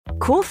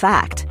Cool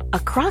fact, a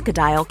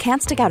crocodile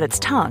can't stick out its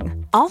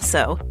tongue.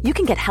 Also, you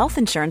can get health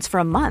insurance for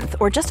a month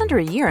or just under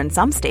a year in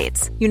some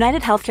states.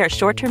 United Healthcare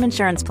short-term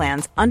insurance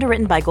plans,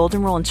 underwritten by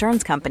Golden Rule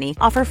Insurance Company,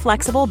 offer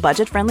flexible,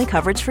 budget-friendly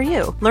coverage for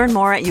you. Learn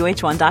more at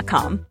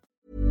uh1.com.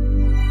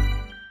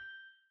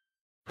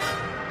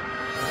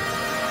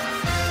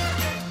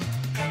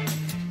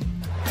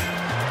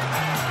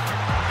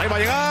 Ahí va a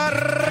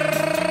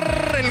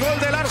llegar el gol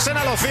del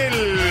Arsenal.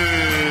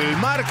 Özil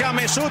marca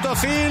Mesut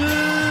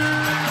Özil.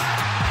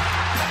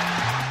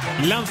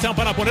 Lanza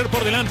para poner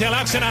por delante al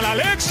Arsenal.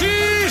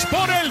 Alexis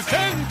por el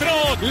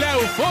centro. La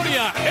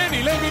euforia en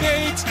el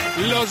Emirates.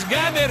 Los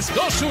Gunners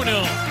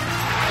 2-1.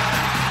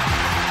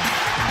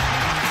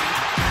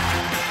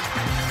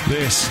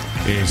 This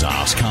is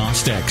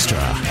Arscast Extra.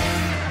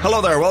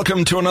 Hello there,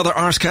 welcome to another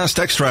Arscast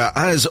Extra,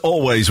 as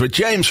always, with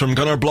James from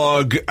Gunner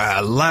Blog.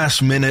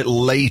 Last minute,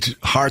 late,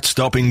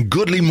 heart-stopping,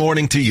 goodly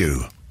morning to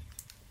you.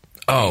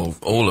 Oh,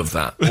 all of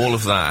that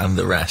and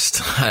the rest.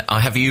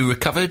 Have you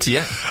recovered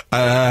yet?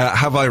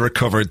 Have I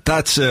recovered?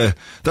 That's a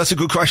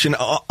good question.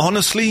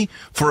 Honestly,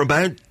 for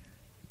about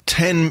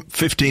 10,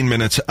 15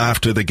 minutes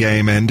after the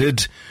game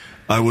ended,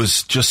 I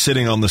was just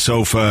sitting on the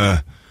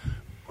sofa,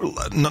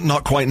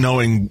 not quite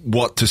knowing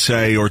what to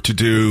say or to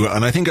do,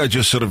 and I think I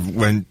just sort of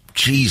went,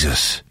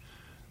 Jesus.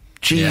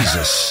 Yeah.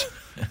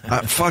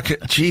 Fuck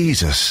it,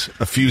 Jesus,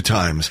 a few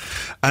times.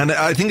 And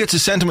I think it's a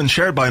sentiment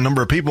shared by a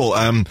number of people.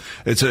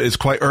 It's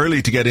quite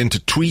early to get into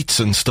tweets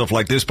and stuff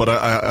like this,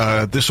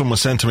 but this one was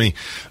sent to me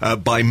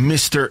by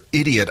Mr.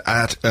 Idiot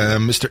at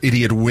Mr.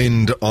 Idiot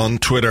Wind on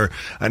Twitter,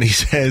 and he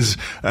says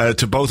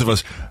to both of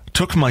us,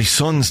 took my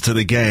sons to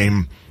the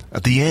game.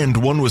 At the end,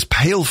 one was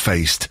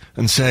pale-faced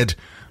and said,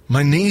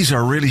 "My knees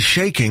are really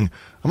shaking.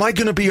 Am I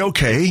going to be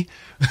okay?"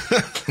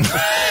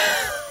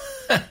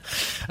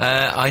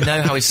 I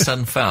know how his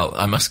son felt,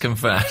 I must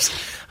confess.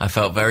 I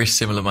felt very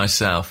similar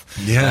myself.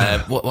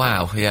 Yeah.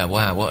 Wow,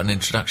 what an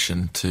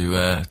introduction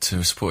to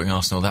supporting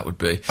Arsenal that would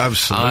be.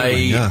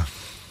 Absolutely, yeah.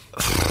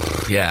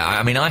 Yeah,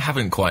 I mean, I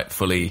haven't quite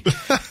fully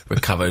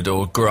recovered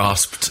or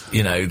grasped,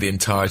 the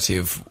entirety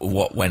of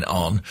what went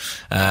on.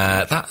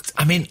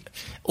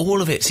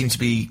 All of it seemed to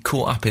be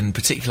caught up in,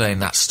 particularly in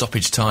that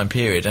stoppage time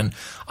period. And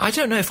I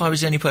don't know if I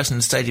was the only person in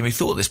the stadium who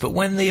thought this, but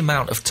when the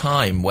amount of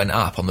time went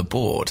up on the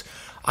board,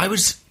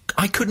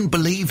 I couldn't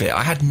believe it.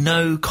 I had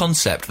no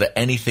concept that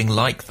anything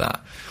like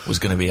that was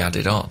going to be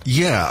added on.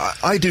 Yeah,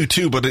 I do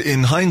too, but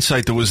in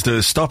hindsight, there was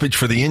the stoppage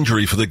for the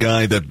injury for the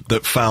guy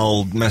that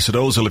fouled Mesut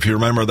Ozil. If you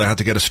remember, they had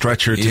to get a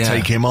stretcher to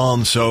take him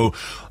on, so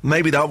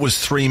maybe that was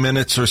 3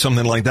 minutes or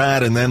something like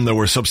that, and then there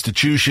were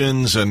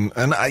substitutions, and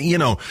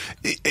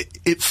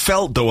it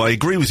felt, though, I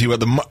agree with you, at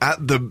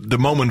the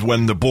moment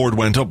when the board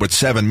went up with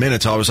 7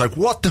 minutes, I was like,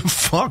 what the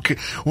fuck?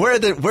 Where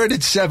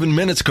did 7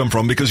 minutes come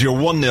from? Because you're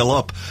 1-0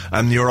 up,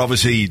 and you're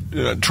obviously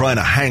trying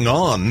to hang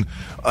on.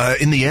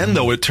 In the end,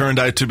 though, it turned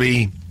out to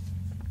be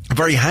a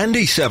very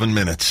handy 7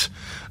 minutes.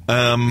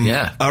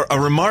 A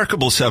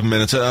remarkable 7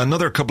 minutes.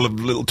 Another couple of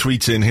little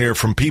tweets in here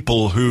from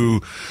people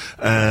who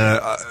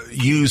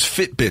use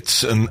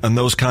Fitbits and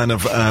those kind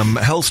of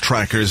health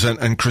trackers.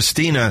 And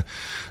Christina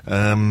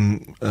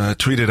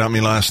tweeted at me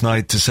last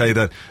night to say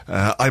that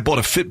I bought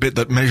a Fitbit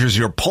that measures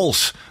your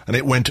pulse, and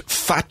it went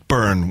fat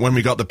burn when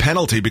we got the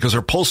penalty because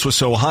her pulse was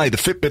so high. The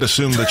Fitbit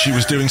assumed that she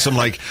was doing some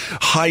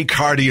high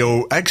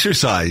cardio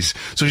exercise,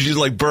 so she's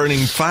burning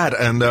fat.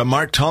 And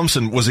Mark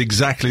Thompson was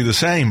exactly the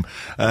same.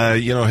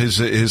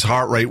 His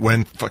heart rate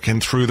went fucking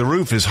through the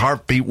roof. His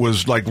heartbeat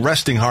was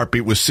resting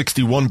heartbeat was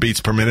 61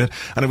 beats per minute,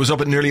 and it was up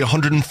at nearly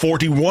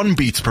 141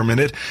 beats per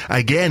minute.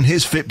 Again,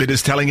 his Fitbit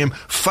is telling him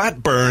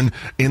fat burn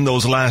in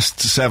those last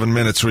 7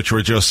 minutes, which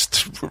were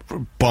just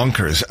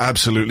bonkers,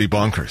 absolutely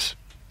bonkers.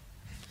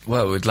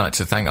 Well, we'd like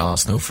to thank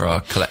Arsenal for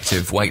our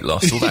collective weight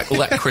loss. All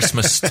that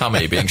Christmas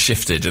tummy being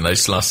shifted in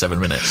those last 7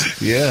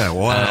 minutes. Yeah,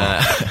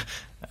 wow.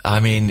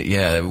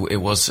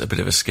 It was a bit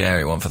of a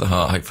scary one for the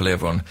heart. Hopefully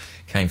everyone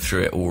came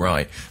through it all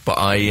right. But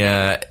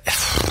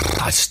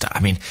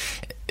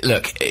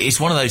look, it's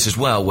one of those as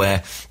well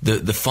where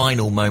the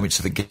final moments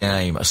of the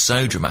game are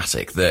so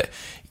dramatic that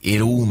it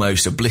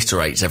almost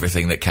obliterates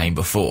everything that came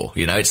before.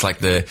 It's like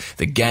the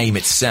game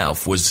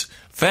itself was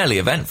fairly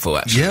eventful,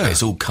 actually. Yeah.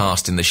 It's all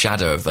cast in the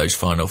shadow of those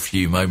final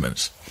few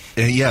moments.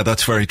 Yeah,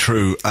 that's very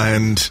true.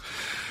 And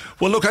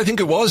well, look, I think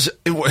it was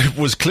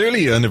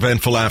clearly an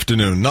eventful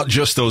afternoon, not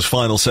just those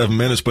final 7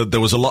 minutes, but there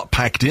was a lot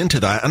packed into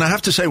that. And I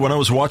have to say, when I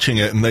was watching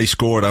it and they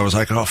scored, I was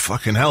like, oh,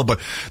 fucking hell.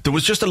 But there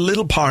was just a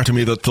little part of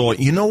me that thought,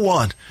 you know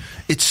what?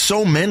 It's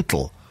so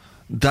mental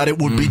that it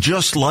would be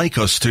just like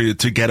us to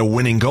get a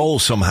winning goal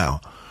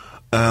somehow.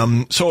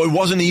 So it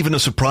wasn't even a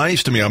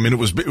surprise to me. I mean, it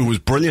was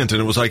brilliant, and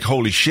it was like,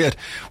 holy shit,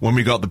 when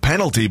we got the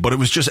penalty, but it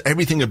was just,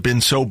 everything had been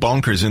so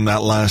bonkers in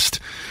that last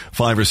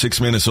 5 or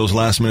 6 minutes, those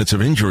last minutes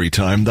of injury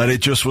time, that it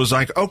just was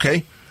like,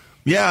 okay.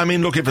 Yeah, I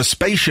mean, look, if a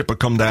spaceship had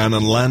come down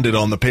and landed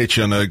on the pitch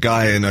and a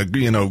guy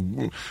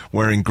in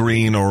wearing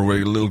green, or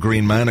a little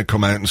green man had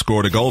come out and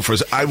scored a goal for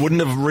us, I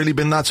wouldn't have really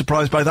been that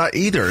surprised by that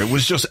either. It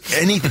was just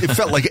it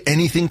felt like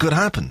anything could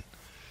happen.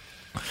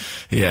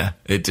 Yeah,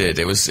 it did.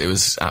 It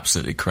was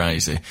absolutely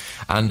crazy.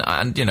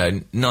 And you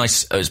know,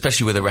 nice,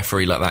 especially with a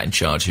referee like that in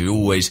charge, who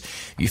always,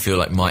 you feel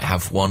like, might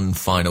have one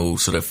final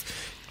sort of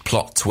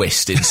plot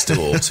twist in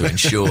store to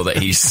ensure that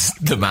he's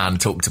the man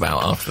talked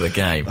about after the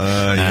game.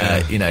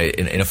 You know,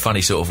 in a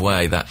funny sort of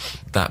way,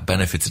 that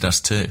benefited us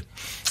too.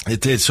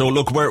 It did. So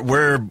look,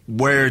 where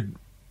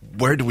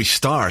do we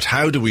start?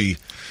 How do we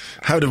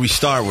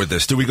start with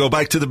this? Do we go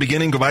back to the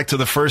beginning? Go back to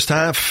the first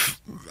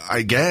half?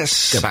 I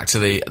guess. Go back to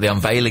the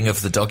unveiling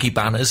of the doggy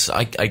banners,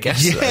 I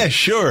guess. Yeah,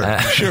 sure.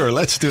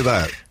 Let's do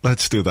that.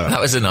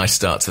 That was a nice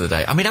start to the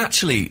day. I mean,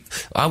 actually,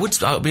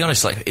 I'll be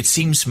honest, like, it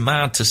seems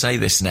mad to say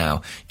this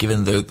now,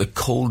 given the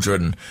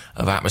cauldron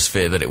of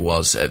atmosphere that it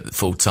was at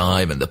full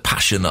time and the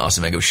passion that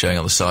Arsene Wenger was showing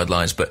on the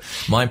sidelines. But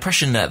my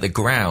impression at the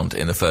ground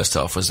in the first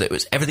half was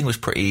that everything was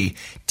pretty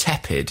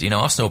tepid. You know,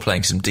 Arsenal were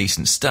playing some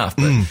decent stuff,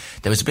 but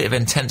there was a bit of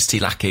intensity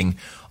lacking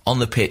on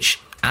the pitch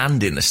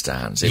and in the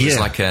stands. It was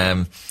like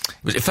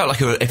it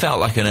felt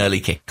like an early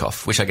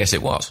kickoff, which I guess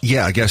it was.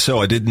 Yeah, I guess so.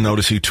 I did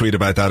notice you tweet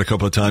about that a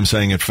couple of times,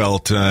 saying it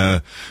felt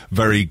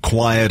very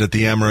quiet at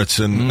the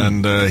Emirates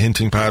and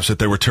hinting perhaps that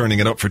they were turning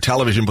it up for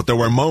television. But there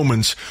were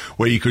moments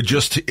where you could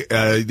just,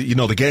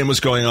 the game was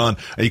going on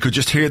and you could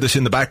just hear this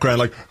in the background,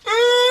 like,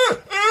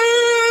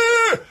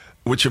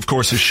 which of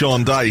course is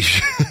Sean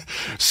Dyche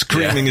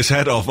screaming his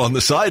head off on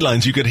the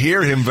sidelines. You could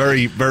hear him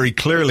very, very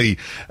clearly,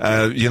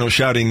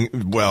 shouting.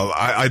 Well,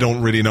 I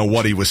don't really know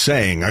what he was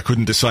saying. I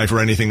couldn't decipher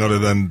anything other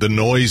than the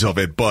noise of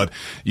it, but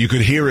you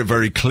could hear it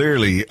very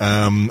clearly.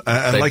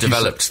 They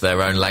developed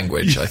their own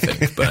language, I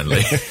think,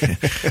 Burnley.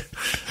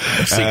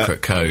 A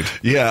secret code.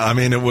 Yeah, I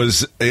mean, it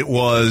was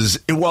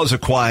a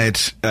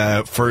quiet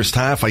first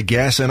half, I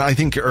guess, and I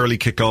think early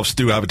kickoffs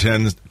do have a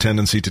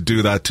tendency to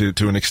do that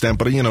to an extent.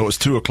 But it was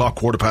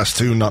 2:00, 2:15,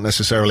 not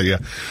necessarily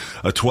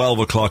a 12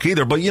 o'clock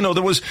either. But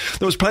there was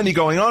plenty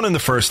going on in the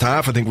first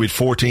half. I think we had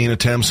 14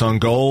 attempts on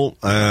goal.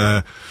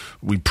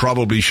 We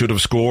probably should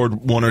have scored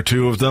one or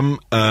two of them.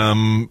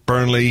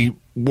 Burnley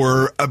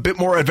were a bit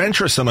more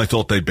adventurous than I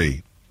thought they'd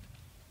be.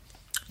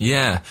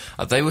 Yeah,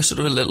 they were sort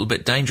of a little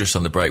bit dangerous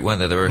on the break, weren't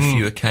they? There were a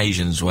few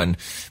occasions when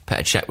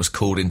Petr Cech was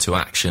called into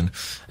action,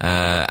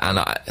 and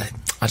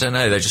I don't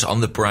know, they're just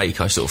on the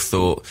break. I sort of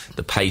thought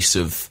the pace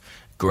of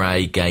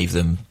Gray gave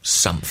them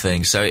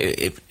something. So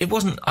it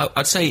wasn't,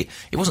 I'd say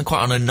it wasn't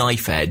quite on a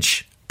knife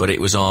edge, but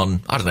it was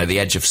on, I don't know, the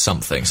edge of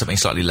something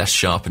slightly less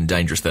sharp and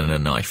dangerous than a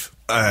knife.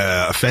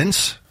 A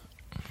fence?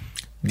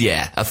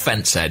 Yeah, a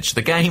fence edge.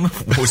 The game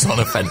was on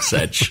a fence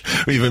edge.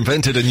 We've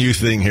invented a new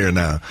thing here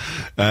now.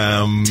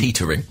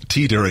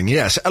 Teetering,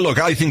 yes. Look,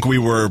 I think we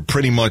were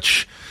pretty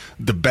much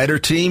the better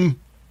team.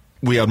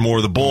 We had more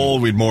of the ball,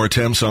 we had more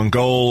attempts on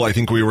goal. I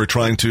think we were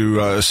trying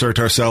to assert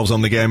ourselves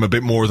on the game a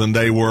bit more than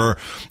they were.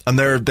 And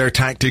their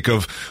tactic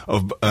of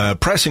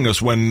pressing us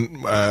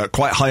when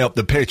quite high up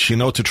the pitch,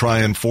 to try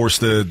and force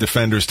the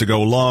defenders to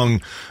go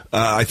long,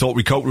 I thought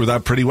we coped with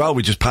that pretty well.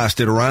 We just passed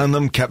it around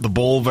them, kept the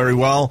ball very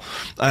well.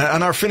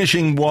 And our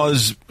finishing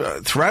was,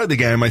 throughout the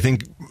game, I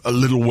think, a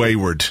little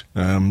wayward.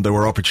 There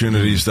were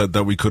opportunities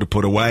that we could have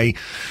put away.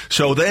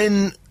 So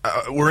then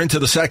we're into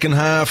the second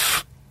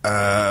half.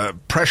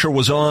 Pressure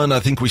was on. I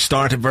think we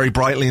started very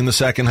brightly in the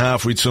second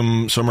half. We'd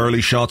some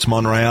early shots.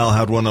 Monreal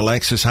had one.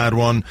 Alexis had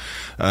one.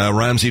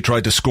 Ramsey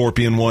tried to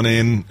scorpion one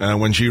in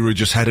when Giroud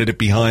just headed it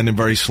behind him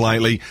very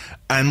slightly.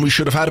 And we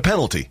should have had a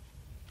penalty.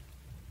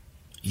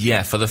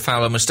 Yeah, for the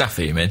foul of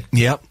Mustafi, you mean?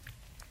 Yep.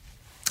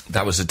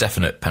 That was a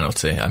definite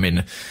penalty. I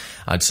mean,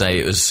 I'd say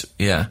it was,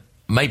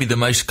 maybe the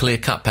most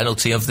clear-cut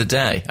penalty of the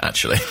day,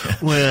 actually.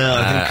 Well,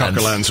 I think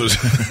Coquelin's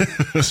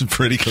was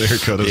pretty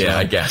clear-cut as well. Yeah,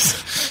 I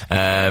guess.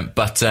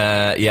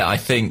 I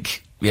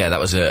think, that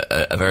was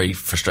a very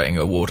frustrating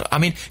award. I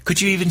mean, could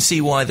you even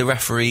see why the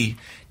referee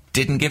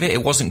didn't give it?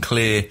 It wasn't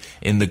clear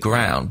in the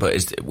ground, but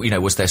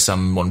was there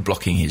someone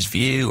blocking his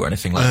view or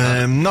anything like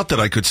that? Not that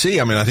I could see.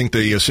 I mean, I think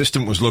the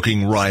assistant was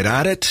looking right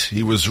at it.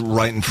 He was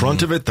right in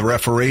front of it. The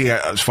referee,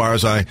 as far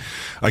as I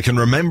can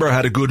remember,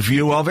 had a good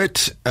view of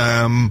it.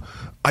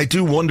 I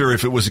do wonder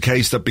if it was a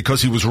case that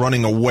because he was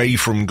running away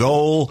from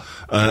goal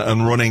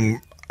and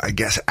running, I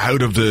guess,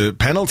 out of the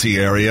penalty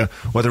area,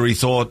 whether he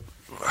thought,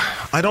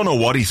 I don't know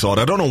what he thought.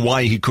 I don't know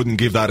why he couldn't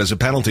give that as a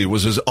penalty. It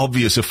was as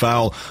obvious a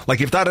foul.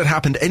 Like, if that had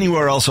happened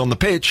anywhere else on the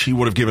pitch, he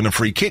would have given a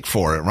free kick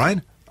for it,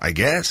 right? I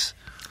guess.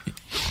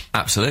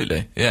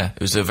 Absolutely, yeah.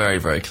 It was a very,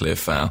 very clear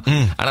foul.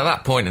 And at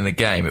that point in the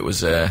game, it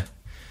was a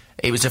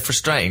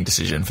frustrating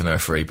decision for the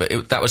referee,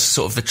 but that was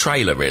sort of the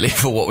trailer, really,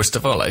 for what was to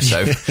follow.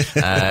 So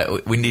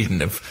we needn't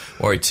have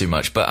worried too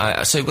much.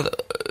 But so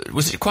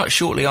was it quite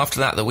shortly after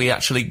that we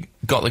actually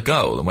got the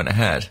goal and went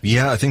ahead?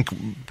 Yeah, I think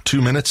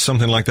 2 minutes,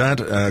 something like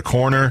that.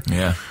 Corner.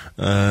 Yeah.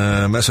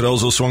 Mesut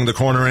Ozil swung the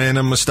corner in,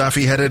 and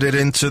Mustafi headed it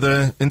into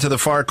the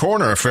far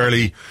corner. A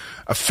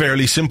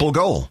fairly simple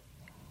goal.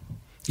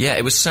 Yeah,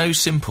 it was so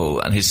simple,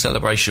 and his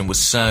celebration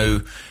was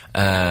so,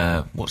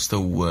 what's the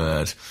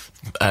word?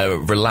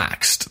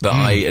 Relaxed, that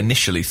I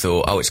initially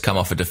thought, it's come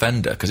off a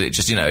defender, because it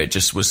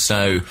just was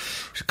so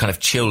kind of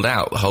chilled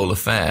out, the whole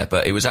affair.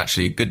 But it was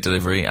actually a good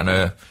delivery and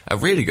a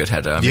really good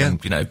header. I mean,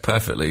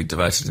 perfectly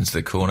diverted into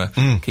the corner.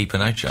 Keeper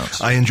no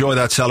chance. I enjoy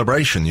that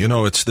celebration.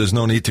 There's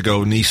no need to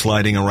go knee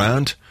sliding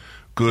around.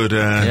 Good,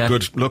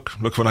 good. Look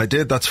what I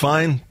did. That's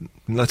fine.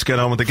 Let's get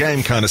on with the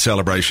game kind of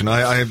celebration.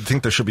 I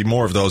think there should be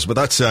more of those, but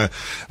that's a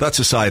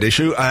side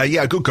issue.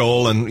 Good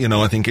goal, and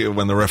I think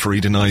when the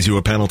referee denies you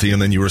a penalty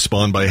and then you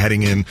respond by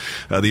heading in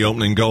the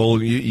opening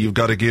goal, you've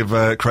got to give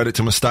credit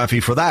to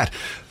Mustafi for that.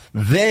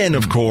 Then,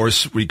 of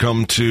course, we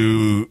come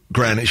to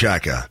Granit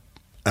Xhaka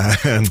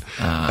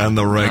and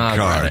the red card.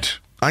 Granit.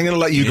 I'm going to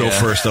let you go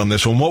first on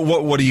this one.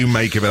 What do you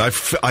make of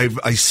it?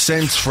 I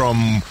sense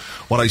from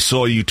what I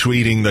saw you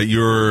tweeting that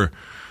you're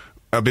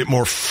a bit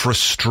more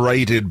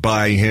frustrated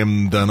by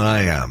him than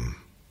I am.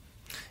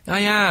 I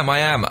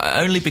am.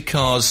 Only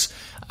because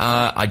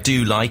I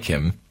do like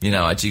him.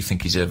 I do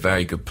think he's a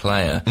very good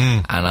player.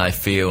 And I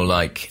feel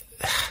like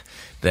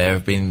there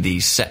have been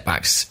these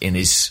setbacks in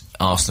his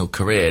Arsenal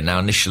career. Now,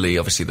 initially,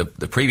 obviously,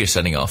 the previous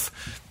sending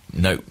off,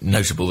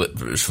 notable that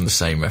it was from the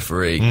same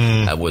referee,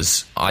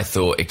 was, I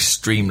thought,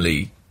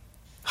 extremely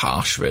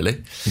harsh,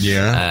 really.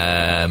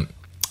 Yeah.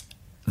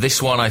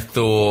 This one, I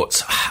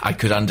thought I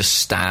could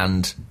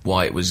understand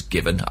why it was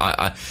given.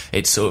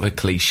 It's sort of a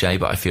cliche,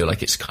 but I feel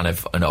like it's kind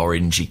of an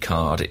orangey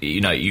card.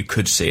 You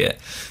could see it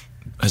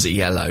as a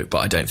yellow, but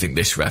I don't think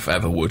this ref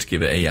ever would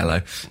give it a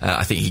yellow.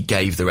 I think he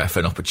gave the ref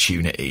an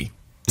opportunity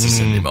to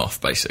send him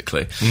off,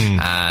 basically.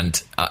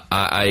 And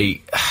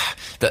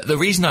the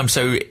reason I'm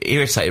so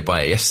irritated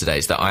by it yesterday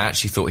is that I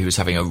actually thought he was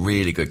having a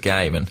really good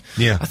game, and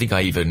I think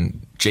I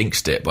even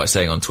jinxed it by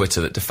saying on Twitter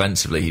that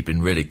defensively he'd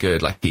been really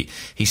good. Like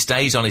he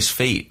stays on his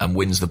feet and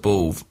wins the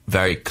ball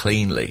very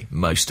cleanly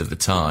most of the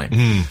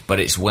time, but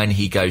it's when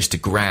he goes to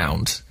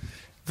ground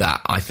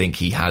that I think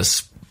he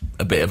has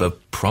a bit of a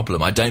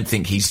problem. I don't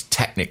think he's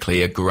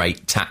technically a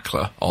great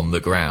tackler on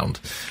the ground.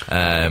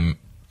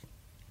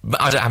 But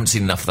I haven't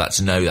seen enough of that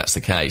to know that's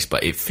the case,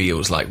 but it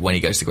feels like when he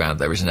goes to ground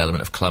there is an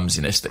element of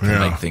clumsiness that can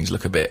make things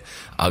look a bit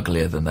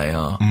uglier than they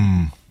are.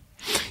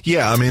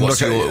 Yeah, I mean,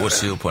 what's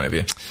your point of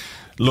view?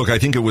 Look, I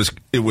think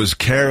it was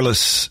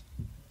careless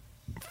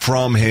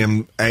from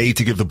him, to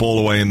give the ball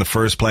away in the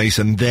first place,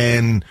 and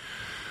then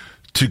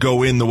to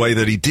go in the way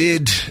that he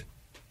did,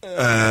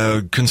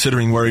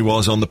 considering where he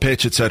was on the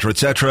pitch, etc.,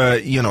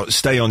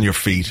 stay on your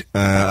feet.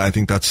 I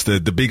think that's the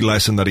big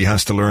lesson that he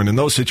has to learn in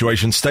those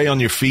situations. Stay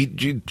on your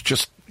feet. You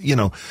just,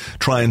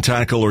 try and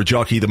tackle or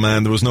jockey the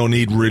man. There was no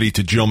need really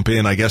to jump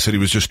in. I guess that he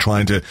was just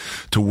trying to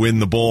win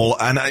the ball.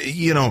 And,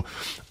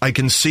 I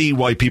can see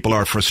why people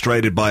are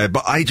frustrated by it,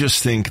 but I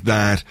just think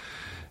that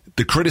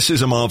the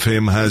criticism of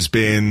him has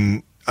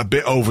been a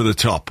bit over the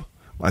top.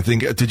 I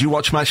think, did you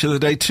watch Match of the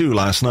Day 2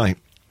 last night?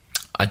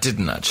 I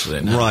didn't actually,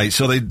 no. Right,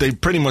 so they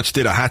pretty much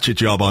did a hatchet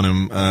job on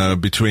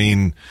him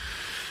between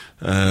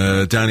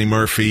Danny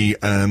Murphy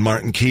and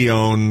Martin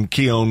Keown.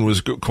 Keown was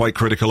quite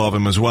critical of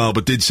him as well,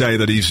 but did say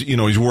that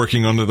he's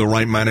working under the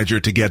right manager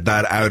to get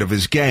that out of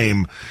his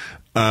game.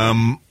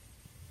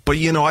 But,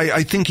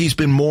 I think he's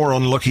been more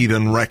unlucky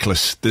than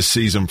reckless this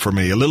season for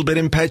me. A little bit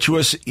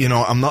impetuous.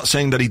 I'm not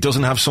saying that he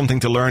doesn't have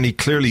something to learn. He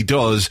clearly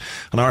does.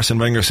 And Arsene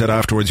Wenger said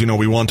afterwards,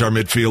 we want our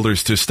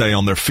midfielders to stay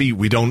on their feet.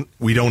 We don't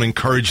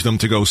encourage them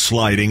to go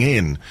sliding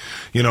in.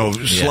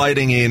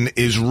 Sliding in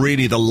is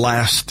really the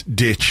last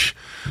ditch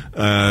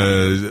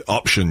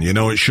option.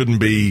 It shouldn't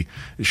be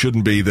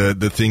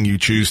the thing you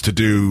choose to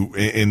do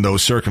in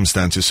those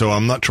circumstances. So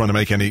I'm not trying to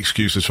make any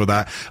excuses for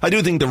that. I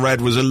do think the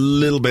red was a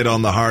little bit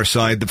on the harsh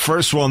side. The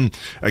first one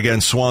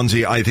against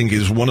Swansea, I think,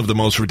 is one of the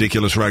most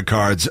ridiculous red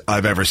cards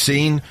I've ever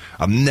seen.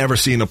 I've never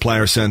seen a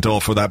player sent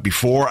off for that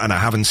before, and I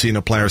haven't seen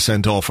a player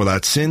sent off for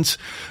that since,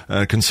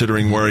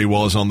 considering where he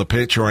was on the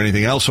pitch or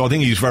anything else. So I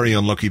think he's very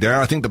unlucky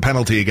there. I think the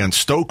penalty against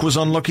Stoke was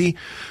unlucky.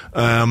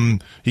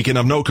 He can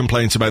have no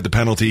complaints about the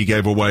penalty he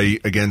gave away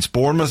against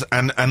Bournemouth.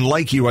 And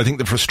like you, I think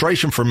the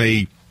frustration for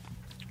me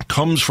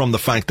comes from the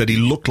fact that he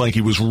looked like he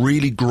was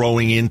really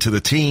growing into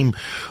the team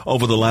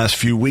over the last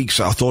few weeks.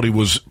 I thought he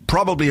was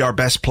probably our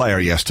best player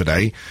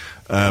yesterday,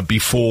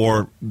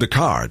 before the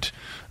card.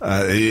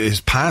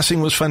 His passing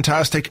was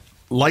fantastic.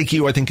 Like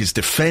you, I think his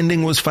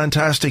defending was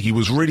fantastic. He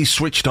was really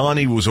switched on.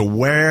 He was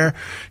aware.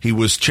 He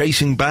was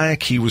chasing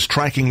back. He was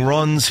tracking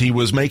runs. He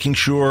was making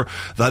sure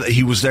that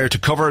he was there to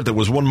cover. There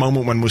was one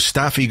moment when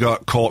Mustafi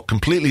got caught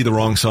completely the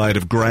wrong side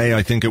of Gray,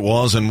 I think it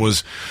was, and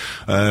was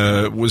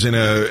in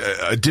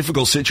a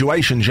difficult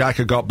situation.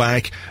 Xhaka got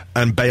back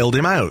and bailed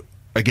him out.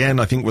 Again,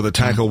 I think with a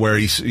tackle where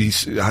he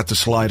had to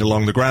slide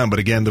along the ground, but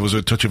again, there was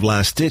a touch of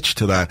last ditch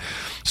to that.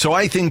 So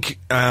I think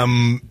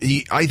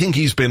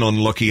he's been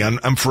unlucky,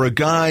 and for a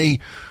guy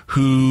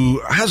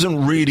who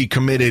hasn't really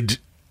committed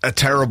a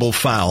terrible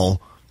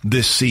foul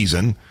this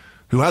season,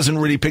 who hasn't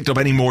really picked up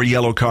any more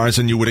yellow cards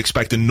than you would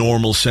expect a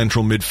normal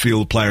central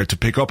midfield player to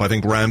pick up. I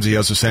think Ramsey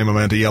has the same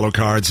amount of yellow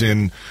cards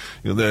in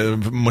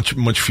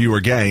much fewer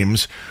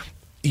games.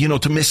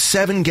 to miss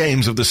 7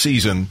 games of the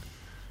season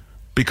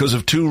because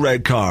of 2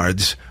 red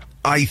cards,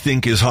 I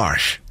think is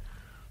harsh.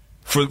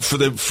 For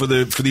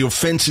the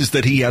offences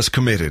that he has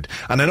committed.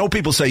 And I know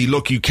people say,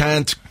 look, you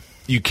can't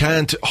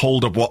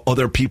hold up what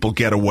other people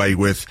get away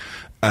with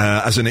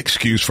as an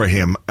excuse for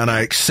him, and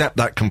I accept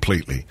that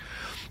completely.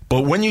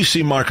 But when you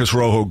see Marcos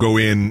Rojo go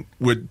in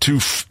with 2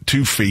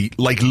 feet,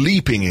 like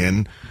leaping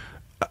in,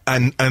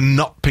 and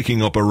not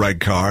picking up a red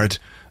card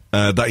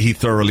that he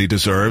thoroughly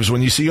deserves,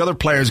 when you see other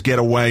players get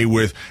away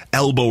with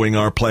elbowing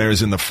our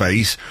players in the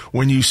face,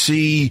 when you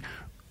see...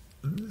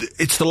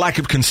 It's the lack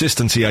of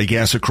consistency, I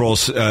guess,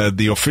 across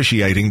the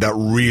officiating that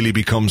really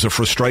becomes a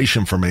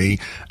frustration for me.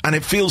 And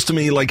it feels to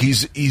me like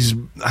he's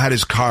had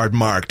his card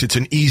marked. It's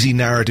an easy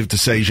narrative to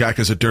say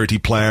Xhaka's a dirty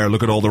player.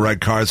 Look at all the red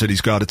cards that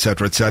he's got,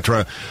 etc.,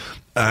 etc.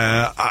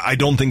 I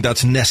don't think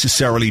that's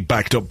necessarily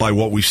backed up by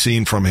what we've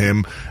seen from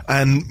him.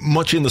 And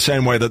much in the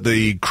same way that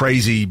the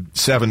crazy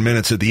 7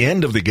 minutes at the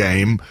end of the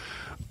game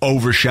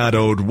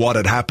overshadowed what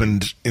had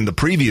happened in the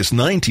previous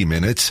 90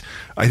 minutes,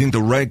 I think the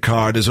red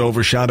card has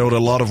overshadowed a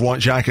lot of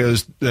what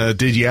Xhaka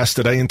did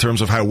yesterday in terms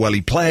of how well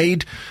he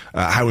played,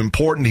 how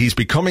important he's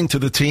becoming to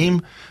the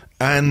team,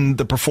 and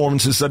the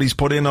performances that he's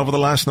put in over the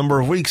last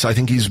number of weeks. I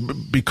think he's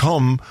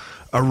become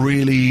a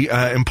really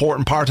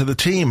important part of the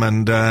team,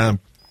 and I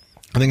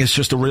think it's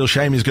just a real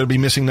shame he's going to be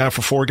missing now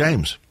for 4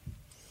 games.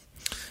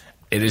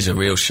 It is a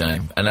real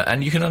shame,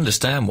 and you can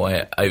understand why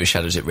it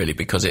overshadows it, really,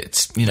 because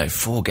it's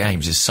 4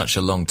 games is such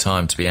a long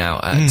time to be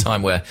out at a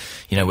time where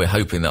we're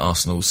hoping that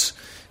Arsenal's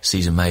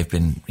season may have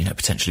been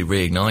potentially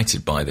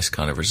reignited by this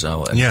kind of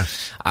result. And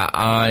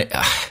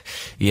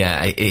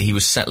he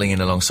was settling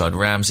in alongside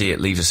Ramsey. It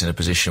leaves us in a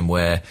position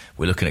where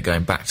we're looking at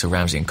going back to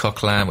Ramsey and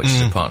Coquelin, which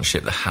is a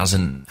partnership that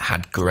hasn't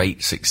had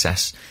great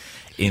success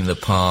in the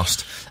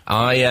past.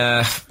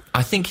 I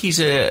think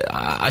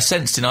I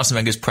sensed in Arsene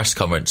Wenger's press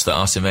conference that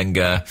Arsene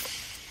Wenger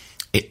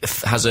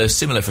has a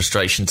similar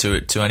frustration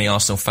to any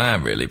Arsenal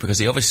fan, really, because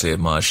he obviously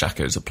admires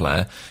Xhaka as a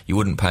player. You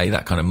wouldn't pay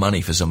that kind of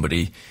money for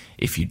somebody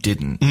if you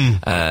didn't.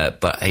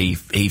 But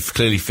he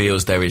clearly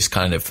feels there is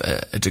kind of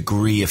a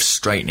degree of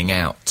straightening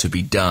out to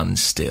be done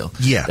still.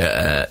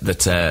 Yeah.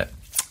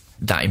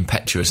 That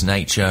impetuous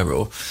nature,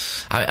 or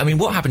I mean,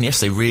 what happened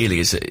yesterday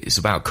really is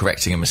about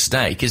correcting a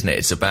mistake, isn't it?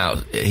 It's about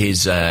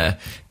his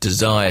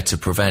desire to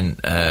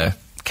prevent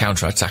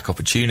counter-attack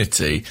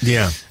opportunity.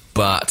 Yeah,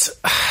 but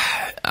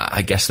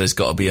I guess there's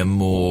got to be a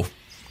more,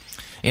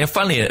 in a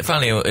funny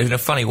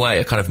way,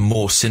 a kind of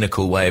more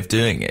cynical way of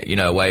doing it.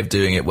 A way of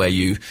doing it where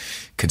you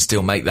can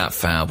still make that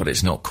foul, but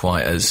it's not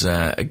quite as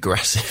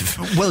aggressive.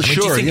 Well,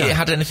 sure. Do you think it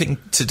had anything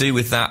to do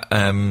with that?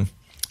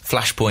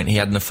 Flashpoint he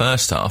had in the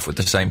first half with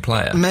the same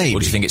player? Maybe. Or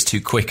do you think it's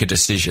too quick a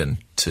decision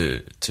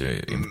to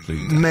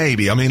include that?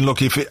 Maybe. I mean, look,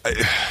 he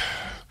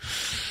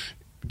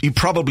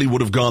probably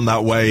would have gone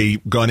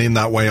in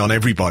that way on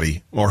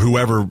everybody, or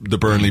whoever the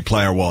Burnley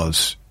player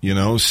was,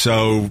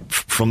 So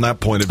from that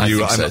point of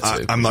view,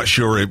 I'm not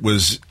sure it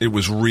was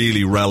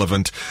really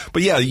relevant.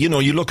 But yeah,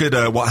 you look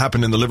at what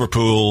happened in the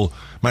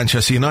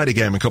Liverpool-Manchester United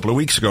game a couple of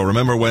weeks ago.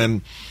 Remember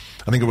when,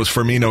 I think it was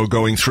Firmino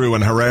going through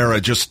and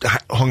Herrera just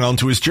hung on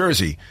to his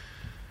jersey?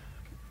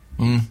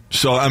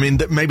 So, I mean,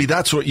 maybe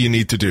that's what you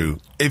need to do.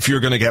 If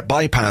you're going to get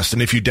bypassed,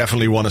 and if you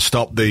definitely want to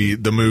stop the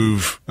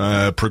move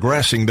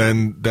progressing,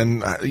 then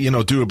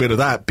do a bit of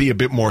that. Be a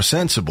bit more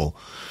sensible.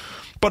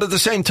 But at the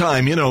same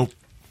time,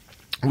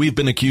 we've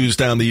been accused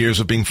down the years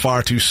of being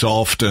far too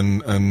soft,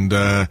 and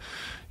I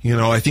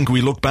think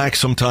we look back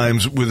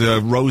sometimes with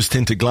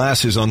rose-tinted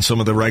glasses on some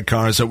of the red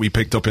cards that we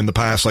picked up in the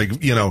past. Like,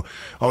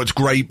 it's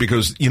great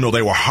because,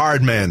 they were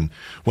hard men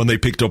when they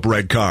picked up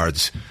red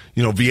cards.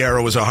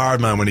 Vieira was a hard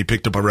man when he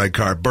picked up a red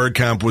card.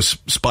 Bergkamp was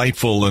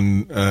spiteful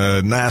and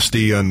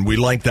nasty, and we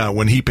liked that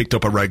when he picked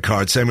up a red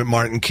card. Same with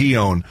Martin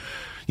Keown.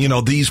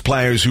 These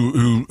players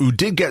who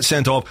did get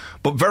sent off,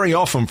 but very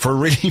often for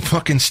really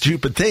fucking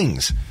stupid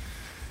things.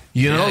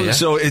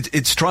 So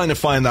it's trying to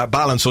find that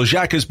balance. So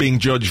Xhaka's being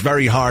judged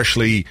very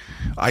harshly,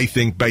 I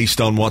think, based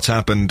on what's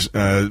happened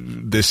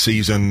this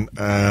season.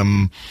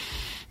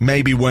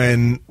 Maybe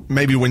when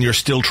you're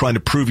still trying to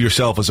prove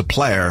yourself as a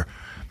player,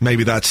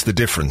 maybe that's the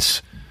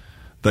difference.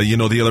 That,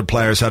 the other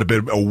players had a bit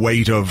of a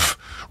weight of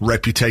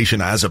reputation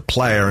as a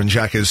player, and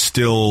Xhaka is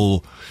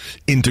still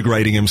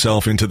integrating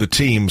himself into the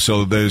team,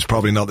 so there's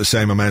probably not the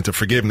same amount of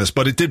forgiveness.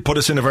 But it did put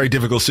us in a very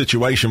difficult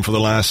situation for the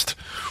last,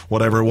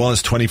 whatever it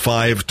was,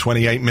 25,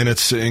 28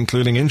 minutes,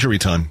 including injury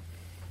time.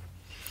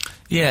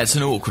 Yeah, it's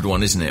an awkward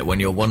one, isn't it? When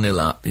you're 1-0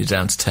 up, you're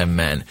down to 10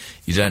 men,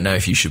 you don't know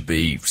if you should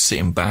be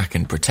sitting back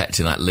and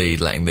protecting that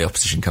lead, letting the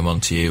opposition come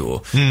onto you, or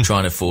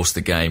trying to force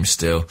the game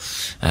still.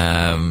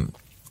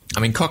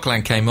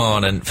 Coquelin came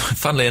on and,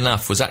 funnily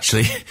enough, was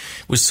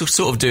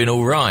sort of doing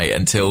all right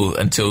until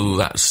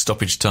that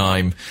stoppage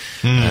time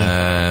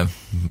moment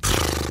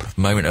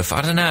of,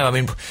 I don't know.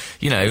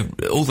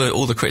 All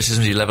the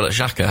criticisms you level at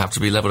Xhaka have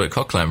to be levelled at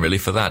Coquelin, really,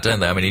 for that, don't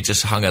they? He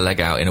just hung a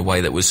leg out in a way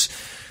that was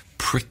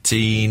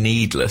pretty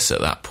needless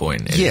at that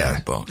point in your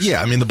own box.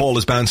 Yeah, the ball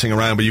is bouncing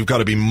around, but you've got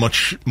to be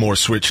much more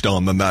switched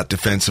on than that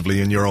defensively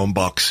in your own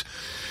box.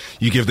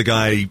 you give the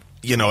guy,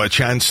 a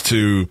chance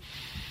to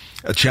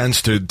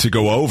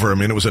go over. I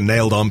mean, it was a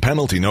nailed-on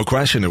penalty, no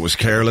question. It was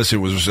careless. It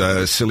was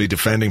silly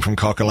defending from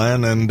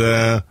Coquelin, and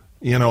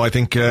I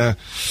think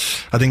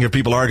if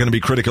people are going to be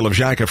critical of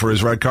Xhaka for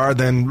his red card,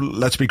 then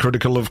let's be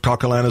critical of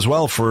Coquelin as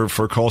well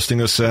for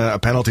costing us a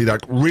penalty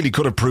that really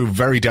could have proved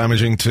very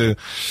damaging to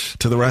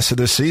the rest of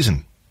this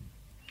season.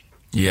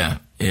 Yeah,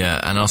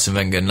 and Arsene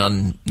Wenger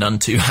none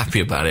too happy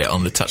about it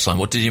on the touchline.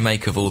 What did you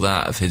make of all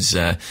that, of his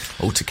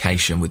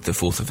altercation with the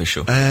fourth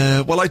official?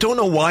 Well, I don't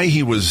know why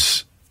he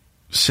was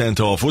sent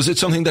off. Was it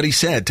something that he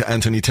said to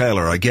Anthony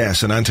Taylor, I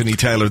guess, and Anthony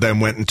Taylor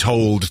then went and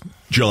told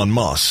John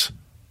Moss?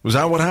 Was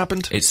that what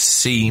happened? It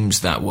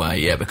seems that way,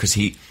 yeah, because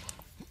he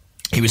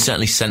was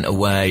certainly sent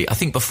away, I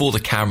think, before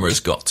the cameras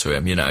got to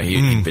him.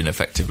 He'd been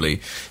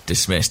effectively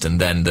dismissed, and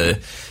then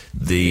the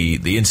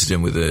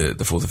incident with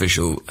the fourth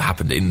official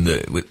happened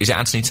is it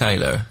Anthony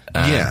Taylor?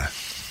 Yeah.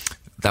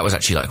 That was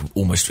actually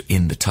almost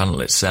in the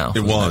tunnel itself.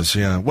 It was,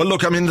 yeah. Well,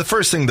 look, I mean, the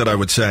first thing that I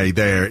would say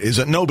there is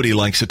that nobody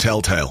likes a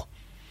telltale.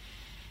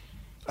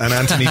 And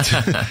Anthony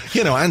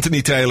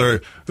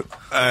Taylor,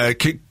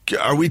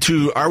 are we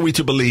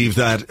to believe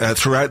that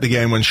throughout the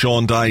game when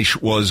Sean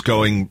Dyche was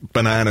going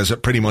bananas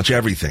at pretty much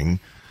everything,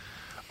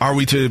 are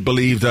we to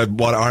believe that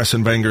what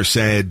Arsene Wenger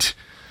said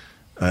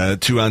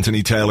to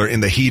Anthony Taylor in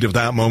the heat of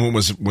that moment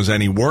was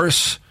any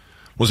worse?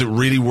 Was it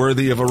really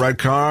worthy of a red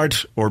card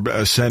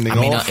or sending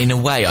off? In a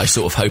way, I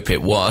sort of hope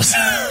it was.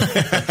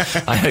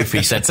 I hope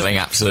he said something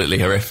absolutely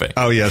horrific.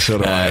 Oh, yeah, so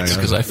do I. Just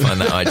because I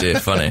find that idea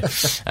funny.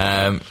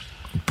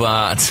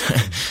 But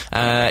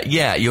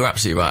you're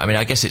absolutely right. I mean,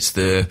 I guess it's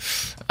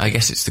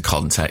the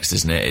context,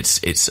 isn't it?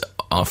 It's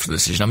after the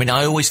decision. I mean,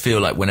 I always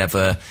feel like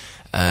whenever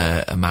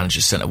a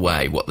manager's sent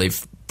away, what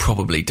they've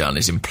probably done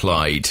is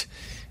implied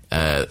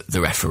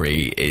the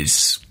referee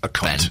is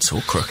bent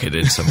or crooked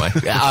in some way.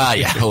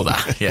 All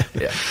that.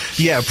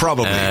 Yeah,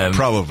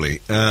 probably.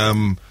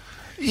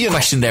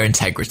 Question their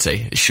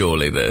integrity.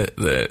 Surely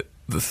the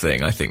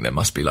thing. I think there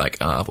must be that's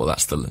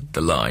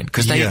the line,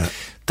 because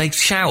they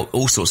shout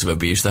all sorts of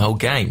abuse the whole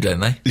game,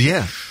 don't they?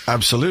 Yeah,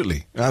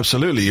 absolutely.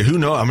 Who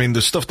knows? I mean,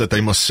 the stuff that they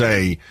must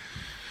say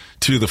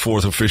to the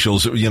fourth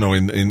officials,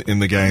 in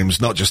the games,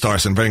 not just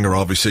Arsene Wenger,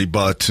 obviously,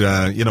 but,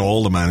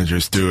 all the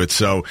managers do it.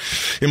 So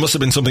it must have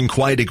been something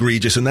quite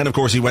egregious. And then, of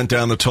course, he went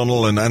down the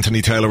tunnel and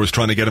Anthony Taylor was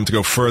trying to get him to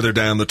go further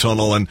down the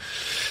tunnel. And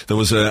there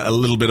was a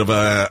little bit of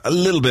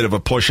a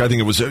push. I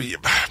think it was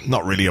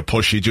not really a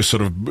push. He just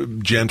sort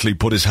of gently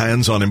put his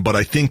hands on him. But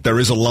I think there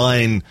is a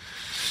line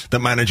that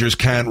managers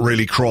can't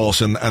really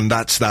cross, and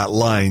that's that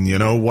line,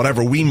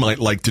 whatever we might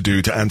like to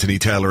do to Anthony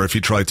Taylor if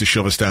he tried to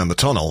shove us down the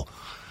tunnel.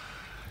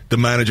 The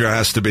manager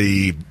has to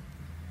be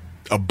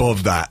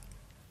above that,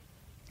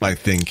 I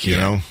think, you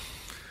know.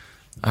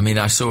 I mean,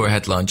 I saw a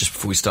headline just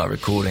before we started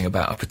recording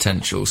about a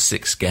potential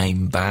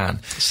 6-game ban.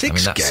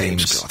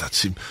 Games? God,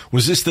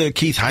 was this the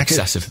Keith Hackett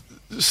excessive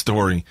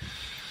story?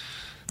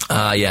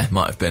 Yeah,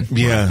 might have been.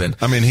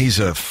 I mean, he's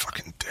a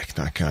fucking dick,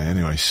 that guy,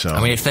 anyway, so...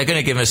 I mean, if they're going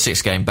to give him a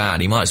 6-game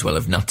ban, he might as well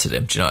have nutted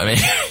him, do you know what I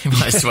mean? He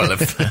might as well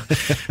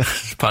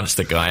have punched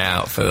the guy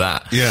out for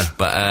that. Yeah.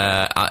 But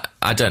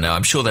I don't know,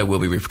 I'm sure there will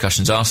be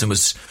repercussions. Arsene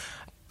was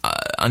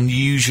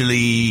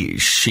unusually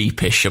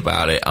sheepish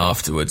about it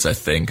afterwards, I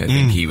think. I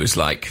think he was,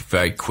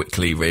 very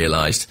quickly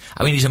realised...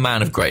 I mean, he's a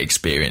man of great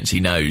experience.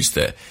 He knows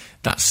that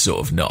that's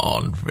sort of not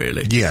on,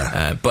 really.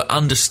 Yeah. But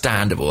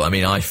understandable. I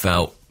mean, I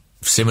felt...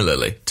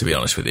 Similarly, to be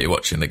honest with you,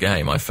 watching the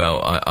game, I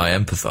felt I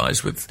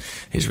empathised with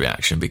his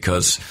reaction,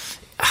 because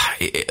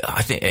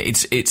I think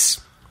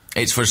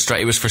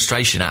it was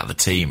frustration at the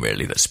team,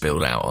 really, that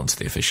spilled out onto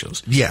the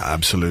officials. Yeah,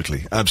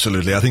 absolutely. I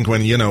think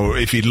when,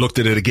 if he'd looked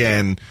at it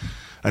again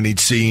and he'd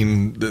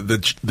seen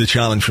the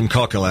challenge from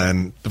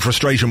Coquelin, the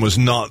frustration was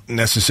not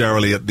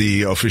necessarily at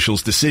the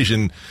official's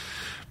decision,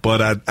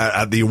 but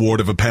at the award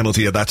of a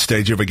penalty at that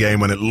stage of a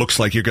game when it looks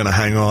like you're going to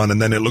hang on and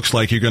then it looks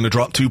like you're going to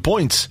drop 2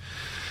 points.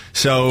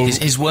 So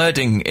his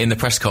wording in the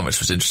press conference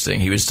was interesting.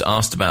 He was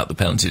asked about the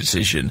penalty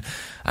decision,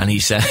 and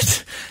he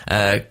said,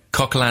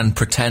 Coquelin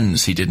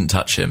pretends he didn't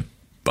touch him,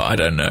 but I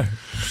don't know.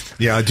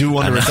 Yeah, I do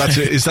wonder if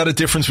is that a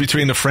difference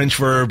between a French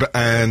verb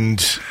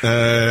and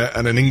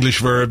an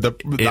English verb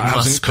that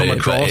hasn't come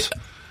across?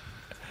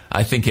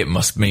 I think it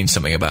must mean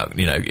something about,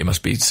 it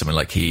must be something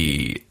like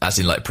he, as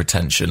in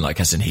pretension,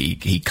 as in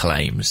he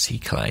claims,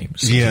 something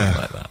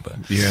like that.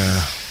 But,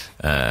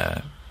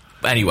 yeah.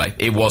 Anyway,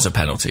 it was a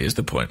penalty, is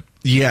the point.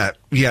 Yeah,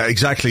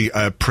 exactly.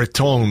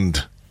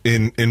 Prétend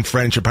in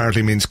French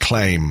apparently means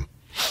claim.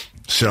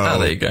 So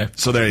there you go.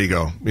 So there you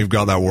go. We've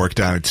got that worked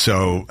out.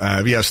 So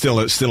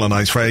still a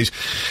nice phrase.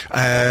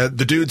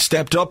 The dude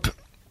stepped up,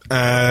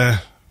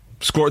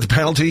 scored the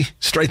penalty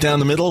straight down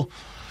the middle.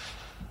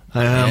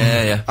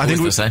 I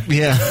think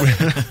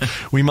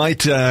we might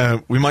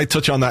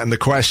touch on that in the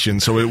question,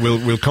 so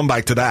we'll come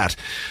back to that.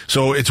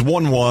 So it's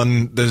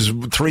 1-1. There's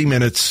 3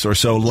 minutes or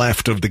so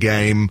left of the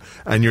game,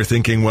 and you're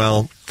thinking,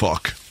 well,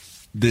 fuck.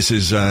 This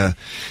is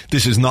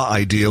not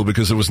ideal,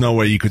 because there was no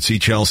way you could see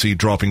Chelsea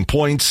dropping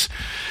points.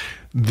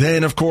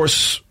 Then, of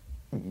course,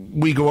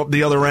 we go up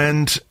the other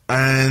end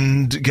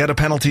and get a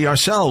penalty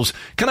ourselves.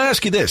 Can I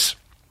ask you this?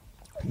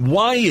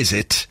 Why is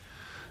it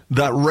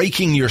that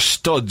raking your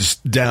studs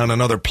down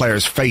another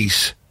player's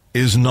face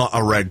is not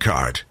a red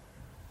card?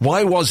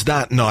 Why was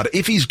that not?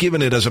 If he's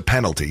given it as a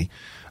penalty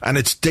and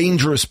it's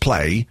dangerous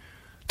play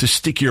to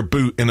stick your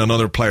boot in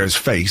another player's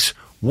face,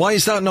 why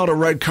is that not a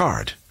red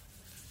card?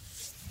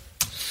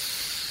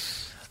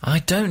 I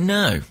don't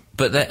know.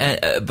 But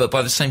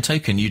by the same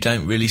token, you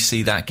don't really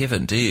see that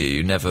given, do you?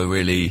 You never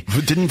really...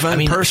 Didn't Van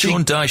Persie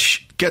Sean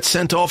Dyche get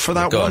sent off for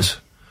that once?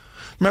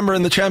 Remember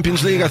in the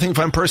Champions League, I think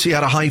Van Persie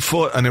had a high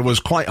foot, and it was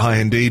quite high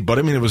indeed, but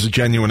I mean, it was a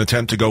genuine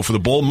attempt to go for the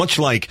ball, much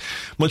like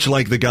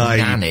the guy...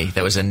 Nani.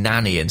 There was a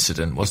Nani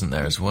incident, wasn't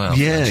there, as well?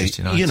 Yeah,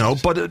 you know,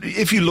 but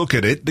if you look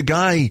at it, the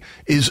guy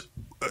is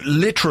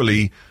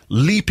literally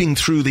leaping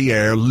through the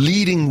air,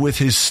 leading with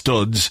his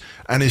studs,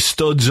 and his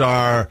studs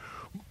are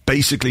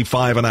basically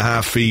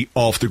 5.5 feet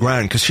off the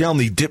ground.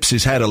 Koscielny dips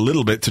his head a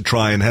little bit to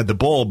try and head the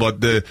ball,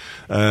 but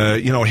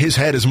his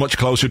head is much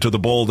closer to the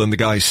ball than the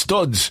guy's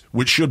studs,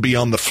 which should be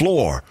on the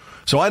floor.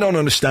 So I don't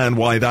understand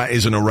why that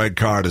isn't a red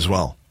card as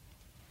well.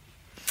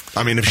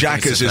 I mean, if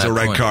Xhaka's is a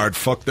red card,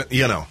 fuck that,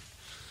 you know.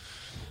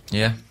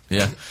 Yeah.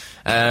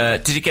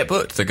 Did he get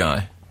booked, the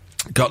guy?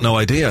 Got no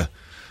idea.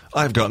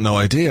 I've got no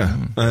idea.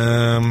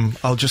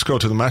 I'll just go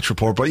to the match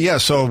report. But yeah,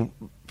 so...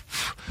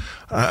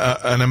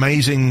 an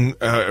amazing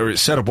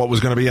set up what was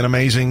going to be an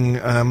amazing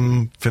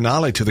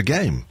finale to the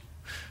game.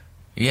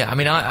 Yeah, I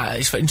mean,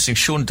 it's interesting.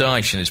 Sean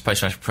Dyche in his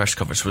post-match press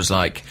conference was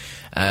like,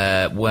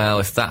 well,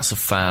 if that's a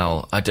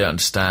foul, I don't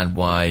understand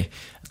why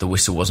the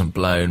whistle wasn't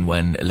blown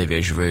when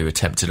Olivier Giroud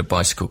attempted a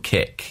bicycle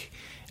kick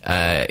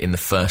in the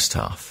first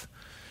half.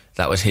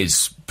 That was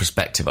his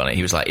perspective on it.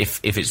 He was like,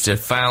 if it's a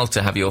foul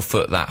to have your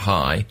foot that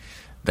high,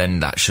 then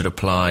that should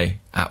apply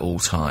at all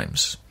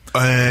times.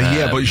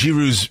 But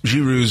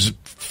Giroud's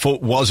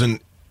foot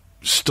wasn't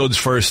studs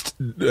first,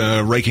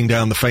 raking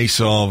down the face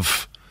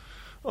of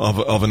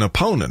an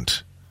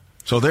opponent.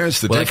 So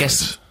there's the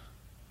difference.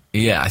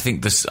 I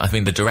think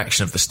the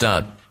direction of the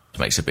stud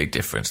makes a big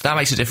difference. That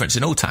makes a difference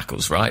in all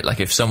tackles, right? Like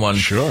if someone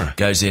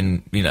goes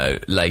in,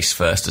 lace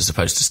first as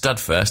opposed to stud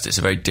first, it's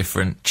a very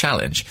different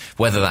challenge,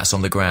 whether that's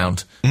on the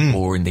ground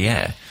or in the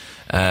air.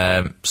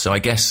 So I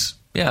guess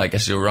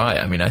you're right.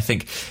 I mean,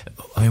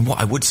 what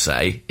I would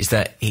say is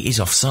that he is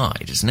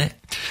offside, isn't it?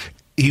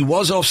 He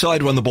was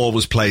offside when the ball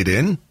was played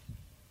in,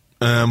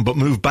 but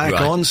moved back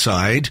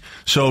onside.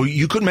 So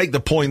you could make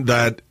the point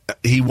that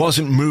he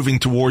wasn't moving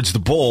towards the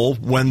ball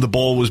when the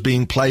ball was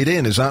being played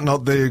in. Is that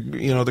not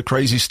the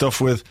crazy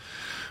stuff with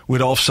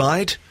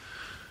offside?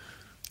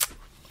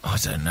 I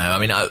don't know. I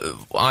mean,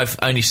 I've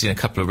only seen a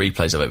couple of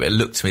replays of it, but it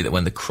looked to me that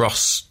when the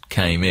cross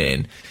came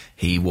in,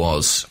 he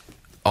was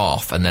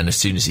off, and then as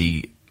soon as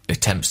he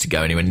attempts to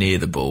go anywhere near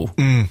the ball...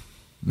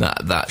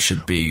 That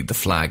should be the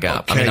flag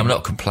up. Okay. I mean, I'm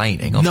not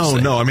complaining, obviously.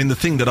 No. I mean, the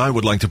thing that I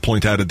would like to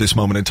point out at this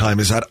moment in time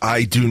is that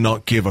I do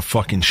not give a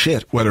fucking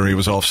shit whether he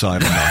was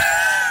offside or not.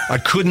 I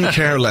couldn't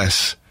care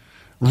less.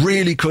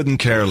 Really couldn't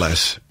care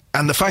less.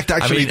 And the fact,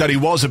 actually, that he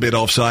was a bit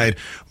offside,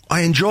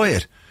 I enjoy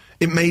it.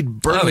 It made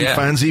Burnley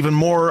fans even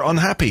more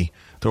unhappy.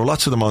 There were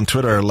lots of them on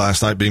Twitter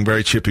last night being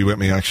very chippy with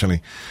me,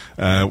 actually,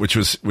 which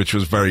was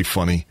very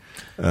funny.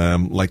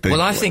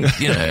 I think,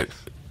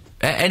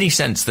 any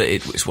sense that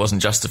it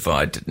wasn't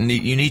justified,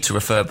 you need to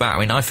refer back. I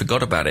mean, I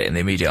forgot about it in the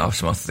immediate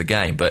aftermath of the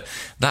game, but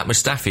that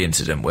Mustafi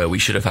incident where we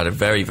should have had a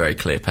very, very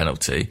clear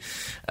penalty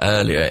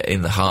earlier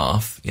in the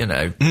half,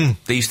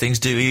 these things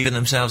do even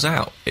themselves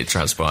out, it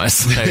transpires.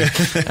 So,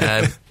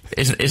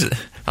 isn't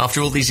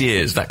after all these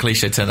years, that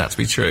cliche turned out to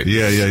be true.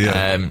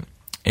 Yeah.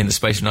 In the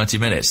space of 90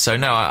 minutes. So,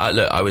 no,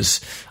 I was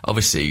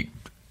obviously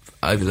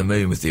over the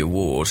moon with the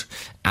award,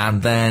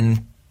 and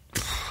then...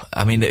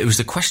 I mean, it was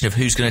the question of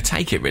who's going to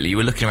take it, really. You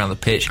were looking around the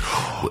pitch.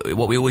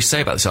 What we always say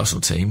about this Arsenal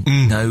team,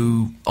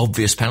 no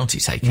obvious penalty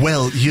taken.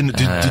 Well,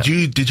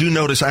 did you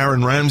notice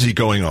Aaron Ramsey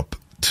going up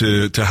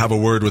to have a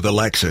word with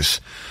Alexis?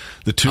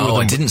 The two of them,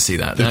 I didn't see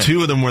that. The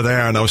two of them were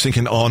there, and I was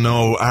thinking, oh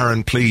no,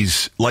 Aaron,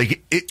 please.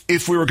 Like,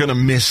 if we were going to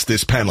miss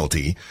this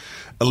penalty,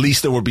 at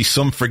least there would be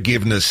some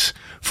forgiveness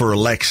for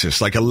Alexis.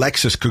 Like,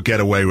 Alexis could get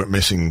away with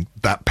missing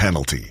that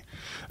penalty.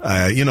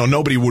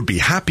 Nobody would be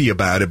happy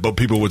about it, but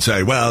people would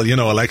say, well,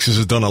 Alexis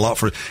has done a lot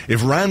for it.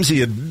 If Ramsey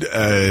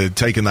had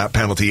taken that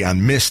penalty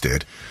and missed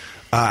it,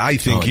 I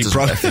think he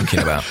probably...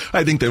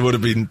 I think they would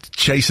have been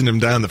chasing him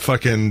down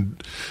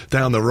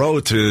the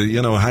road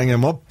to, hang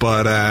him up.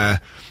 But,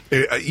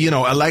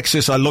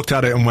 Alexis, I looked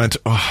at it and went,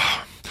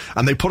 oh.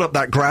 And they put up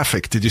that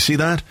graphic. Did you see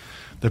that?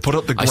 They put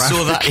up the graphic. I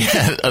saw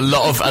that, a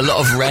lot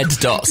of red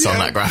dots on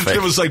that graphic.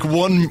 It was like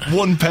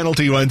one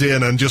penalty went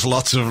in and just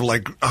lots of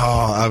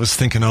I was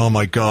thinking, oh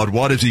my God,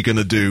 what is he going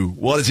to do?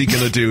 What is he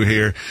going to do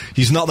here?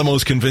 He's not the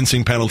most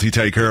convincing penalty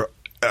taker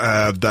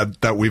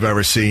that we've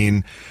ever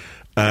seen.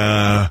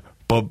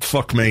 But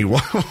fuck me,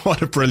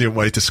 what a brilliant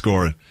way to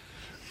score it.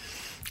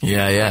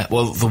 Yeah.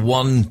 Well, the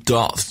one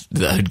dot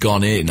that had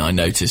gone in, I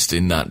noticed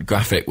in that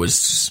graphic,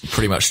 was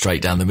pretty much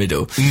straight down the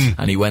middle,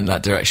 and he went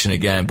that direction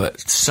again, but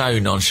so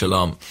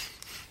nonchalant.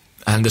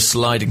 And the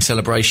sliding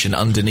celebration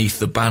underneath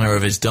the banner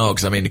of his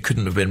dogs. I mean, it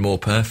couldn't have been more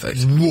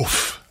perfect.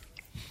 Woof.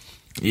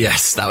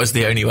 Yes, that was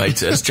the only way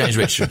to, as James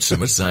Richardson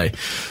would say,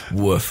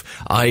 woof.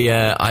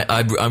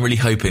 I'm really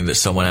hoping that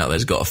someone out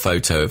there's got a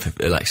photo of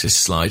Alexis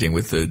sliding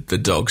with the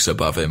dogs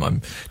above him.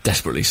 I'm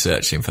desperately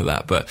searching for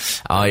that. But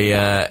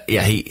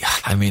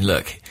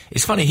look,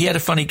 it's funny. He had a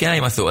funny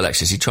game, I thought,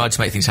 Alexis. He tried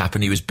to make things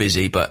happen. He was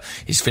busy, but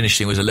his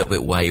finishing was a little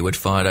bit wayward,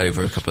 fired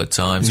over a couple of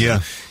times. Yeah.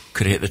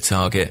 Could hit the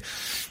target.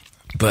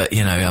 But,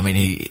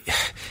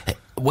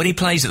 when he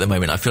plays at the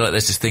moment, I feel like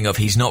there's this thing of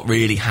he's not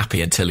really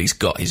happy until he's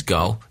got his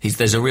goal.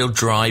 There's a real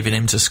drive in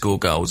him to score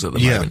goals at the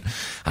moment.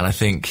 And I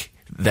think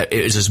that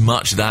it was as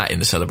much that in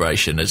the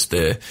celebration as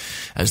the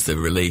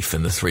relief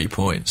and the 3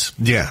 points.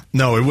 Yeah.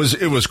 No, it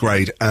was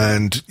great.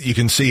 And you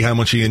can see how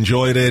much he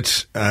enjoyed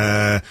it.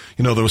 There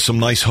was some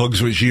nice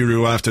hugs with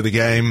Giroud after the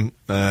game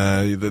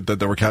that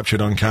were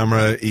captured on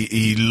camera.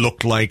 He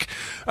looked like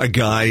a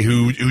guy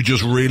who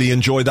just really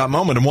enjoyed that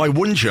moment. And why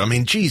wouldn't you? I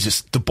mean,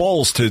 Jesus, the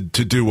balls to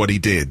do what he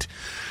did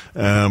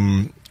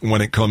when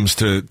it comes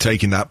to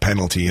taking that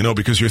penalty,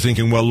 because you're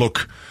thinking, well,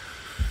 look,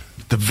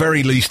 the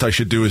very least I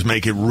should do is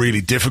make it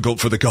really difficult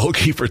for the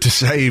goalkeeper to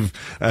save.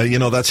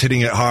 That's hitting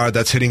it hard,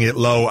 that's hitting it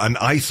low. And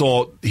I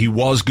thought he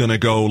was going to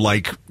go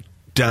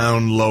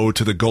down low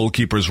to the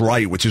goalkeeper's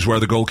right, which is where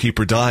the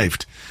goalkeeper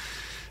dived.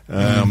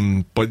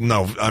 But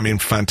no, I mean,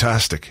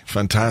 fantastic.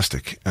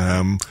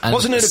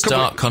 Wasn't it a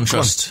stark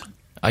contrast?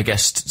 I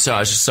guess, so I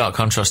just stark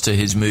contrast to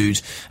his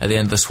mood at the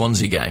end of the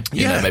Swansea game.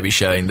 Maybe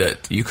showing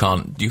that you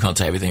can't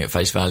take everything at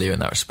face value in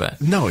that respect.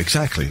 No,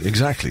 exactly.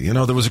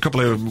 There was a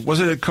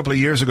couple of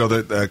years ago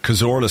that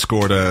Cazorla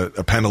scored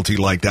a penalty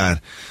like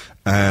that,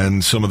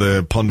 and some of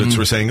the pundits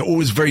were saying,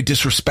 it's very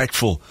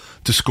disrespectful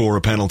to score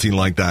a penalty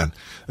like that,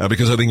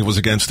 because I think it was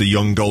against the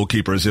young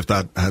goalkeeper, as if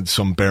that had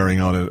some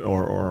bearing on it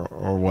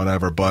or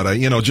whatever. But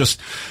just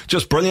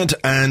brilliant,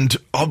 and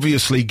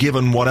obviously,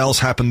 given what else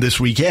happened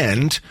this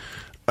weekend,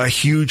 a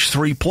huge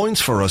 3 points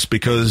for us,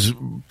 because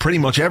pretty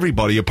much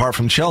everybody, apart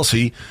from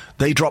Chelsea,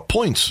 they dropped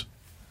points.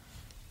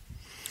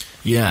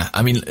 Yeah,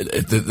 I mean,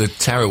 the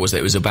terror was that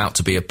it was about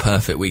to be a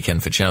perfect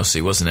weekend for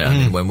Chelsea, wasn't it? I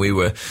mean, when we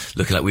were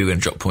looking like we were going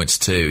to drop points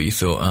too, you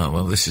thought, oh,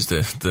 well, this is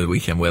the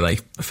weekend where they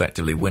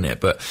effectively win it.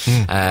 But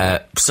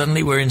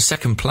suddenly we're in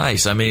second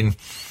place. I mean,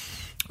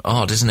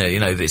 odd, isn't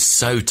it? It's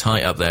so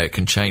tight up there, it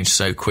can change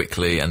so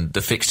quickly, and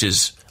the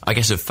fixtures, I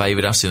guess, have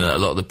favoured us in that a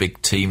lot of the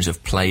big teams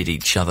have played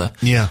each other.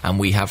 Yeah. And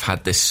we have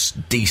had this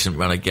decent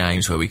run of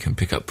games where we can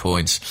pick up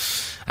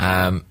points.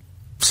 I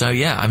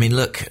mean,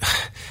 look,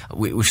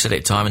 we've said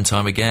it time and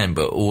time again,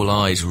 but all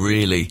eyes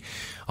really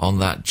on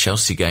that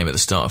Chelsea game at the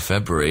start of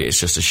February. It's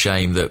just a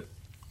shame that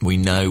we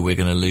know we're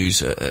going to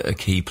lose a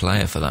key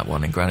player for that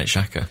one in Granit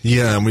Xhaka.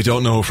 Yeah, and we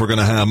don't know if we're going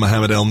to have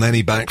Mohamed El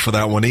Neni back for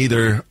that one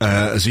either,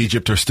 as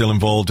Egypt are still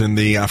involved in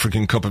the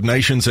African Cup of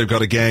Nations. They've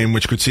got a game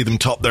which could see them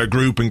top their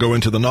group and go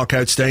into the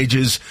knockout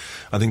stages.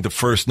 I think the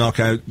first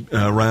knockout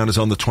round is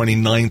on the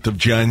 29th of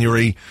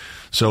January.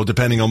 So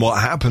depending on what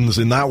happens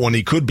in that one,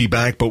 he could be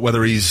back, but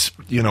whether he's,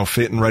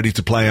 fit and ready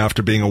to play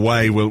after being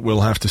away,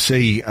 we'll have to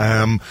see.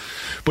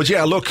 But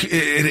yeah, look,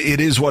 it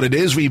is what it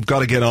is. We've got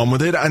to get on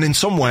with it. And in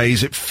some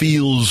ways it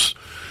feels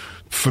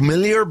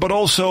familiar, but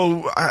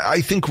also I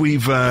think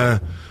we've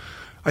often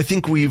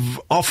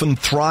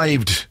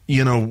thrived,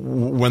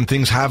 when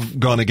things have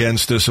gone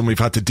against us and we've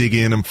had to dig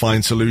in and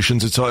find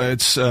solutions.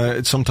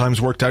 It's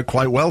sometimes worked out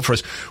quite well for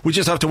us. We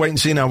just have to wait and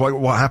see now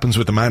what happens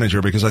with the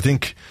manager, because I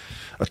think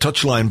a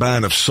touchline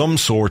ban of some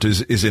sort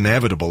is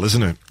inevitable,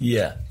 isn't it?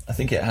 Yeah, I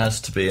think it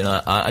has to be, and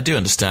I do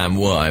understand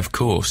why. Of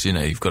course,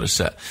 you've got to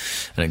set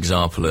an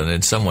example, and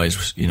in some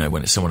ways,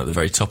 when it's someone at the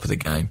very top of the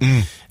game,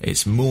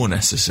 it's more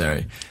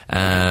necessary.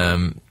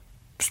 So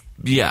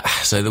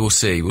we'll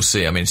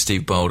see. I mean,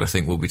 Steve Bold, I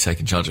think, will be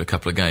taking charge of a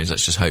couple of games.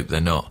 Let's just hope they're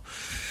not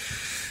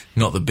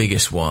the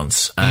biggest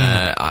ones.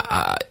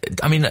 I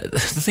mean, the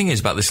thing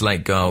is about this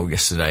late goal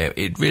yesterday,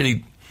 it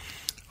really,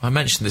 I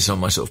mentioned this on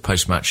my sort of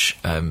post-match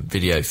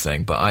video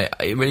thing, but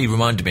it really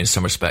reminded me in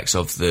some respects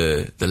of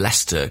the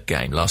Leicester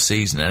game last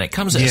season, and it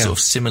comes at a sort of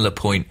similar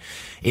point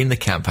in the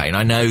campaign.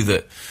 I know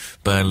that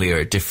Burnley are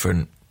a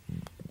different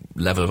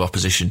level of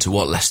opposition to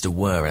what Leicester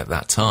were at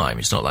that time.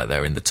 It's not like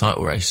they're in the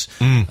title race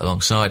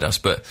alongside us,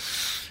 but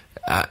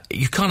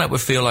you can't help but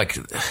feel like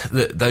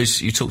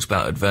those, you talked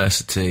about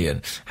adversity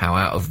and how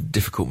out of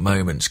difficult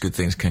moments good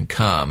things can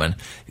come, and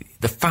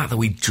the fact that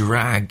we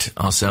dragged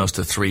ourselves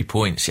to 3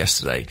 points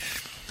yesterday,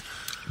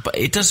 but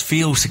it does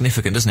feel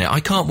significant, doesn't it? I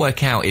can't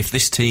work out if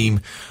this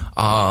team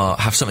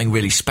have something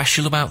really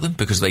special about them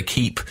because they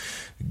keep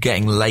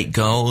getting late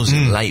goals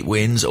and late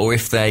wins, or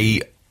if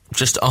they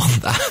just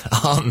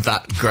aren't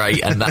that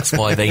great, and that's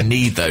why they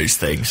need those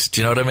things.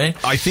 Do you know what I mean?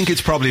 I think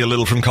it's probably a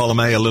little from column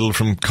A, a little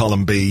from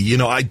column B.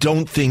 I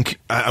don't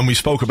think, and we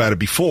spoke about it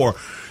before,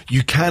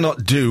 you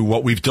cannot do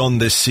what we've done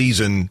this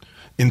season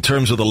in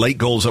terms of the late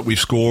goals that we've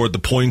scored, the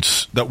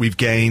points that we've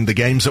gained, the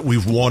games that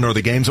we've won or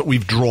the games that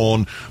we've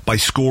drawn by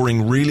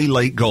scoring really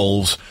late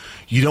goals.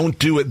 You don't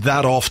do it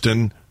that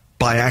often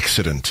by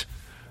accident.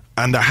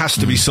 And there has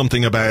to be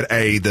something about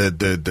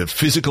the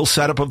physical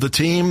setup of the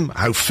team,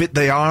 how fit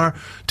they are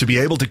to be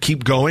able to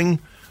keep going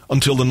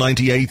until the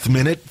 98th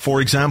minute, for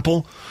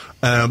example.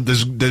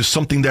 There's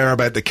something there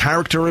about the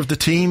character of the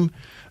team.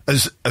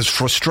 As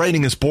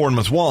frustrating as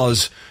Bournemouth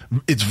was,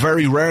 it's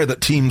very rare that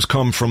teams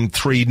come from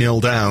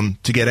 3-0 down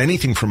to get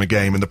anything from a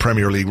game in the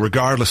Premier League,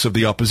 regardless of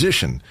the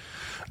opposition.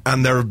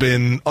 And there have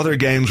been other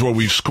games where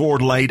we've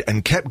scored late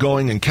and kept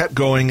going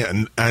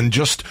and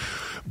just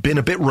been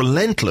a bit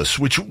relentless,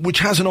 which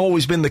hasn't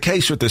always been the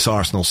case with this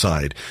Arsenal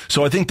side.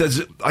 So I think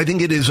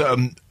it is a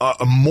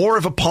more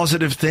of a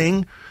positive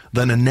thing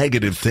than a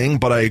negative thing,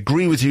 but I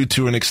agree with you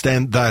to an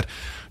extent that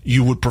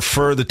you would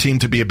prefer the team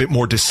to be a bit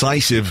more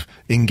decisive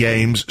in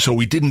games, so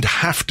we didn't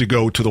have to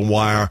go to the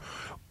wire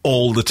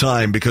all the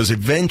time, because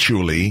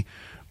eventually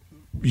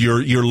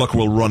your luck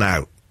will run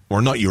out.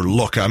 Or not your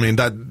luck. I mean,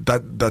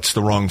 that's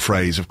the wrong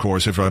phrase, of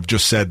course, if I've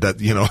just said that,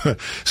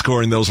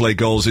 scoring those late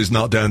goals is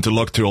not down to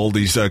luck, to all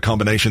these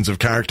combinations of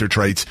character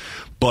traits.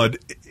 But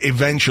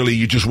eventually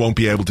you just won't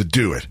be able to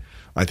do it,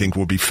 I think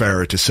would be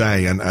fairer to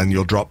say, and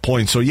you'll drop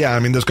points. So, yeah, I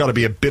mean, there's got to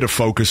be a bit of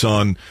focus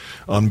on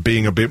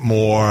being a bit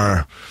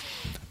more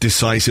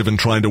decisive and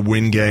trying to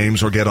win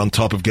games or get on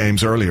top of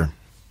games earlier.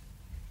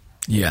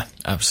 Yeah,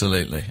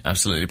 absolutely.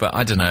 But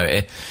I don't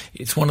know,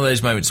 it's one of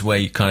those moments where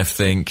you kind of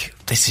think,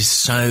 this is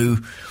so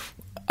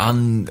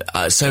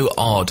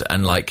odd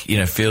and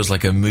feels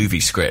like a movie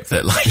script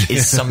that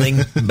is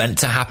something meant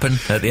to happen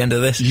at the end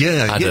of this?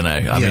 I don't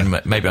know. I mean,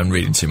 maybe I'm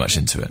reading too much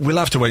into it. We'll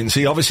have to wait and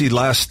see. Obviously,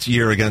 last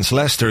year against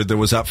Leicester, there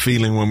was that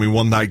feeling when we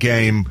won that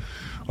game,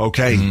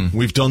 okay,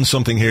 we've done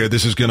something here.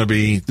 This is going to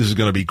be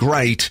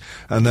great.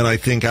 And then I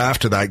think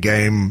after that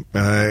game,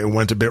 it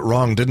went a bit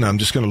wrong, didn't it? I'm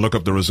just going to look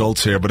up the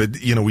results here, but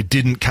we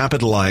didn't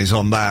capitalize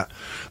on that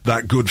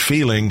good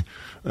feeling.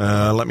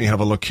 Let me have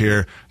a look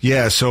here.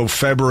 Yeah, so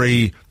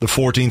February the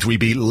 14th, we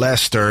beat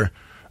Leicester,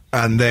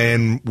 and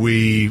then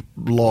we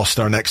lost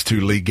our next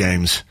two league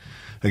games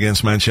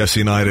against Manchester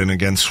United and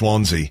against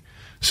Swansea.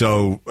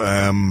 So,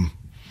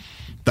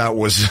 that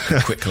was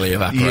quickly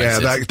evaporated. Yeah,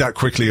 that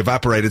quickly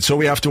evaporated. So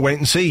we have to wait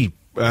and see.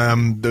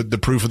 The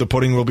proof of the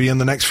pudding will be in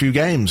the next few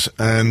games,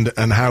 and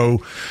how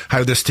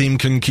this team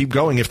can keep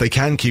going. If they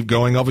can keep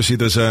going, obviously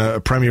there's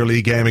a Premier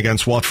League game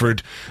against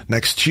Watford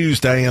next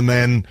Tuesday, and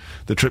then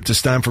the trip to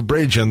Stamford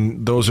Bridge,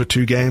 and those are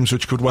two games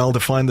which could well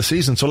define the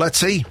season. So let's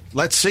see.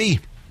 Well,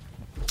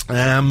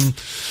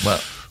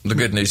 the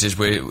good news is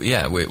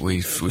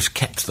we've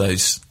kept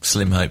those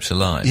slim hopes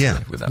alive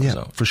with that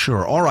result. For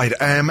sure. All right.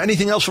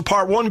 Anything else for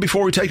part one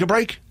before we take a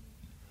break?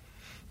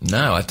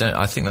 No, I don't.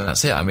 I think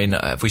that's it. I mean,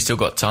 have we still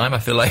got time? I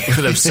feel like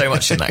there was so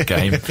much in that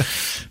game.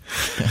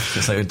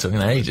 It's like we're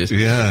talking ages.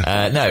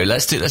 Yeah. No,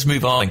 let's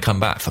move on and come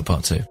back for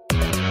part two.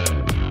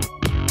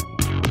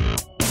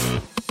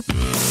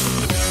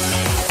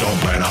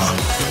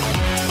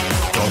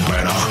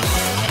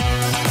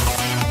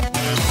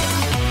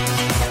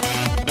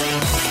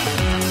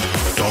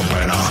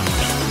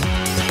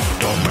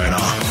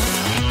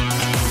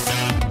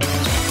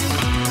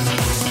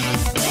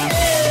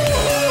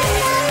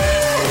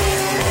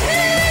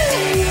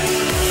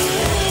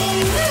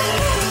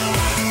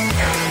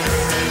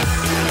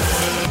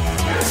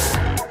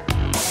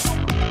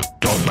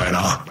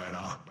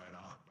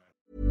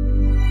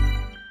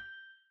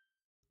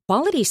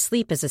 Quality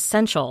sleep is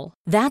essential.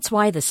 That's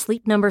why the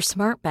Sleep Number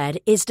Smart Bed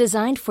is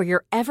designed for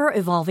your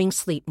ever-evolving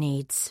sleep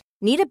needs.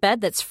 Need a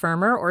bed that's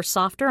firmer or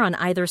softer on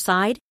either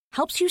side?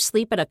 Helps you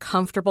sleep at a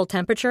comfortable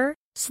temperature?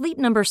 Sleep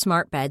Number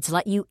Smart Beds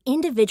let you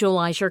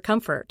individualize your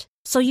comfort,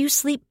 so you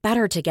sleep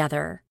better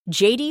together.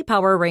 J.D.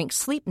 Power ranks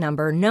Sleep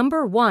Number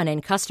number 1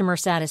 in customer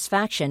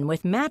satisfaction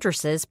with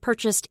mattresses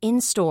purchased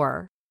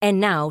in-store. And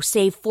now,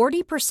 save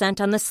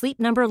 40% on the Sleep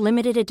Number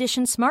Limited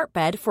Edition Smart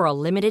Bed for a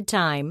limited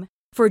time.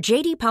 For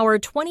J.D. Power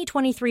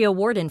 2023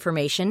 award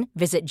information,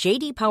 visit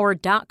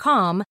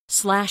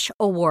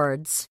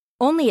jdpower.com/awards.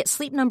 Only at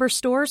Sleep Number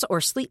stores or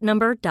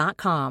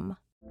sleepnumber.com.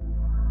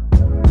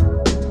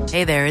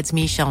 Hey there, it's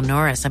Michelle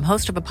Norris. I'm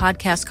host of a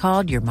podcast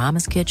called Your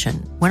Mama's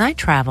Kitchen. When I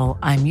travel,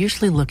 I'm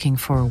usually looking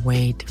for a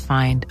way to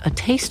find a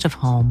taste of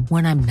home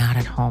when I'm not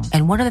at home.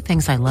 And one of the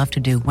things I love to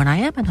do when I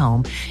am at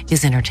home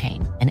is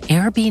entertain. And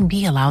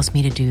Airbnb allows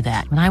me to do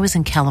that. When I was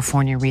in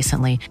California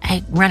recently,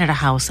 I rented a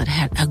house that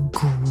had a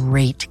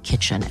great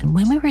kitchen. And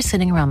when we were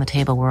sitting around the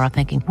table, we were all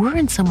thinking, we're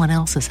in someone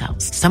else's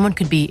house. Someone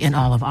could be in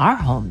all of our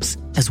homes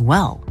as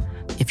well.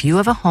 If you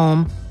have a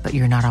home, but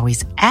you're not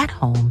always at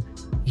home,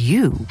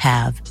 you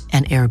have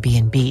an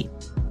Airbnb.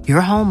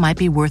 Your home might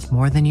be worth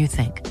more than you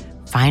think.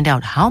 Find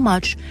out how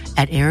much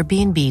at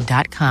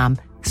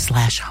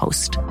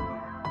airbnb.com/host.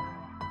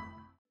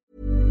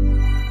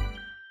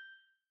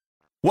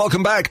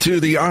 Welcome back to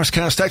the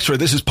Arscast Extra.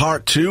 This is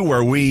part 2,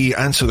 where we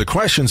answer the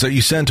questions that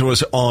you sent to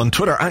us on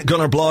Twitter at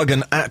GunnerBlog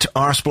and at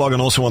Arsblog,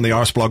 and also on the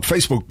Arsblog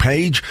Facebook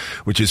page,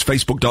 which is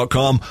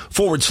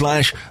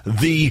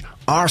facebook.com/the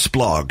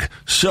Arsblog.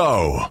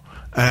 So,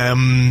 do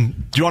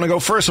you want to go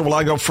first, or will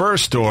I go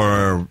first,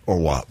 or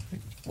what?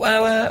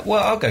 Well,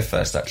 I'll go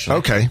first, actually.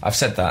 Okay. I've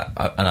said that,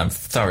 and I'm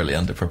thoroughly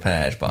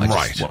underprepared, but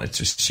I just wanted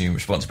to assume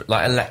responsibility.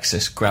 Like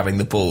Alexis grabbing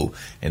the ball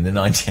in the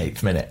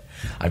 98th minute.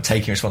 I'm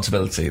taking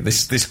responsibility.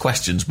 This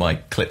question's my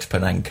clipped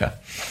Panenka.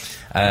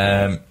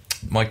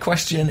 My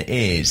question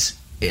is,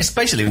 it's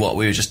basically what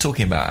we were just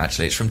talking about,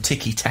 actually. It's from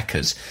Tiki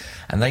Tekers,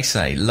 and they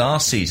say,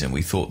 last season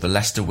we thought the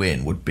Leicester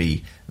win would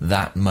be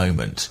that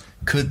moment.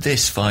 Could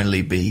this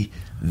finally be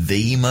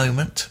the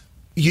moment?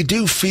 You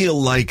do feel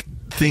like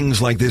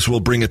things like this will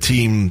bring a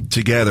team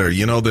together.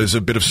 You know, there's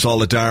a bit of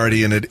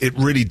solidarity, and it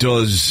really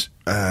does.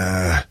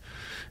 It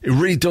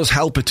really does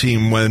help a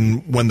team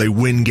when they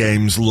win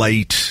games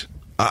late.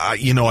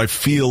 You know, I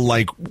feel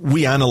like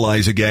we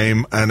analyse a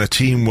game and a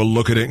team will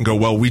look at it and go,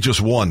 "Well, we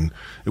just won.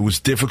 It was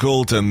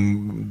difficult,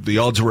 and the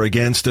odds were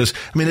against us."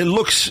 I mean, it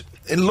looks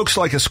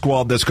like a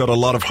squad that's got a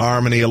lot of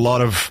harmony, a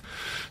lot of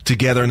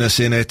togetherness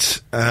in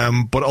it,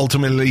 but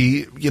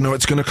ultimately, you know,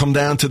 it's going to come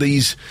down to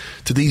these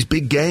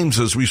big games,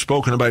 as we've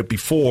spoken about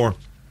before.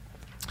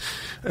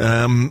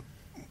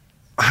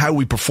 How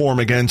we perform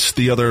against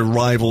the other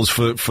rivals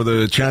for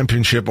the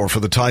championship or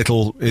for the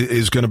title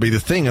is going to be the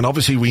thing, and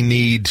obviously we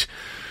need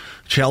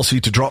Chelsea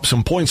to drop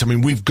some points. I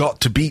mean, we've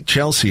got to beat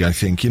Chelsea, I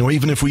think. You know,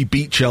 even if we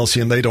beat Chelsea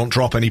and they don't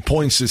drop any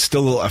points, it's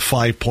still a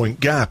 5-point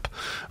gap.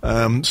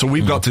 So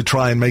we've got to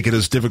try and make it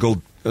as difficult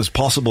as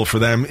possible for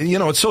them. You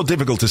know, it's so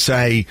difficult to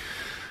say.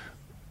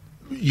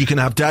 You can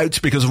have doubts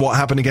because of what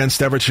happened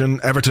against Everton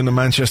and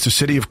Manchester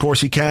City. Of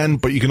course you can,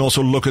 but you can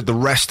also look at the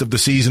rest of the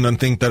season and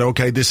think that,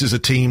 okay, this is a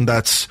team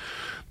that's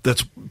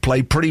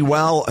played pretty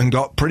well and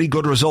got pretty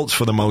good results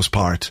for the most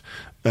part.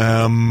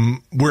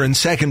 We're in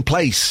second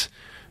place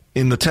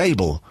in the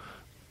table,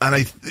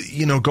 and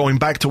going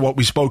back to what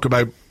we spoke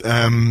about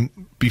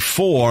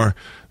before,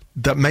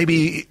 that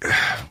maybe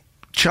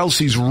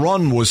Chelsea's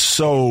run was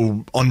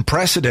so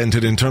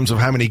unprecedented in terms of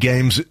how many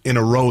games in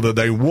a row that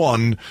they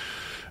won.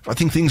 I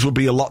think things would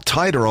be a lot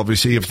tighter,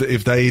 obviously, if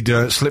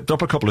they'd slipped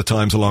up a couple of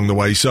times along the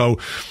way. So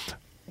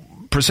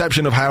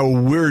perception of how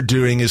we're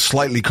doing is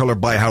slightly coloured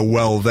by how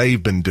well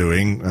they've been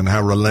doing and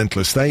how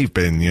relentless they've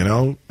been, you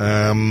know.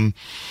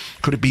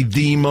 Could it be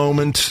the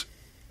moment?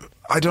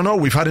 I don't know.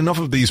 We've had enough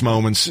of these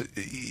moments.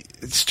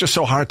 It's just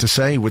so hard to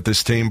say with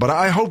this team. But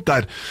I hope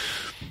that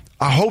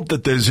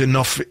there's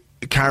enough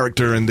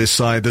character in this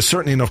side. There's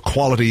certainly enough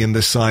quality in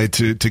this side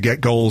to get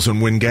goals and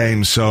win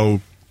games.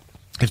 So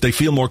if they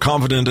feel more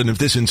confident and if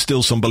this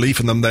instills some belief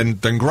in them,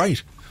 then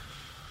great.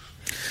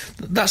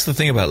 That's the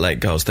thing about late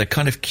goals. They're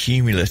kind of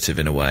cumulative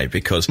in a way,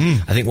 because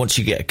I think once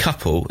you get a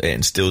couple, it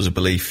instills a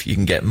belief you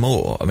can get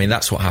more. I mean,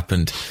 that's what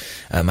happened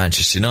at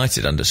Manchester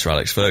United under Sir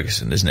Alex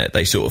Ferguson, isn't it?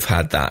 They sort of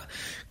had that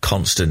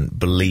constant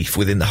belief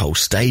within the whole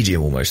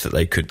stadium almost that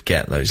they could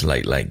get those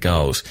late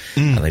goals,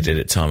 and they did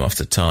it time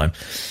after time.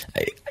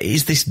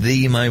 Is this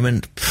the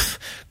moment?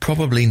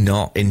 Probably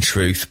not, in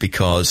truth,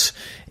 because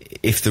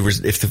if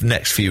the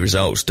next few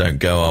results don't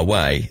go our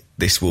way,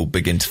 this will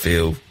begin to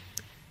feel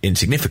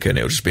insignificant.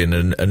 It'll just be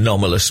an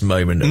anomalous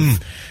moment of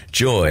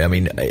joy. I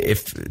mean,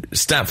 if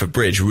Stamford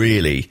Bridge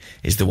really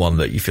is the one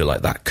that you feel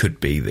like that could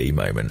be the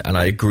moment, and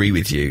I agree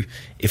with you,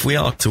 if we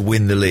are to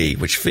win the league,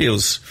 which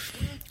feels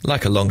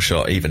like a long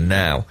shot even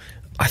now,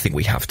 I think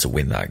we have to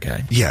win that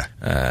game. Yeah.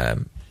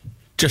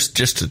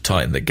 Just to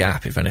tighten the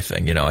gap, if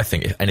anything. You know, I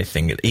think if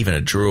anything, even a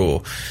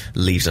draw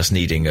leaves us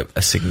needing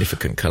a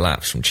significant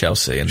collapse from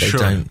Chelsea, and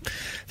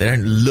they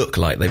don't look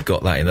like they've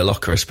got that in the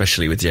locker,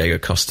 especially with Diego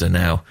Costa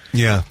now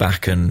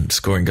back and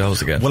scoring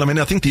goals again. Well, I mean,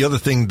 I think the other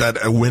thing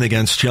that a win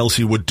against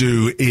Chelsea would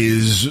do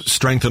is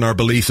strengthen our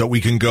belief that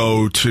we can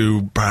go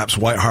to perhaps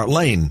White Hart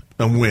Lane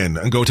and win,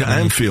 and go to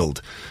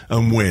Anfield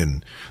and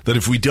win. That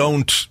if we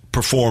don't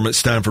perform at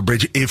Stamford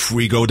Bridge, if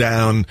we go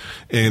down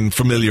in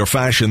familiar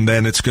fashion,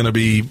 then it's going to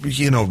be,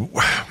 you know,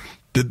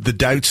 the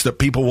doubts that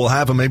people will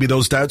have, and maybe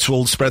those doubts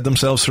will spread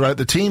themselves throughout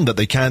the team, that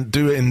they can't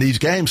do it in these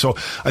games. So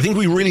I think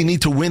we really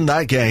need to win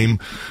that game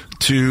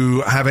to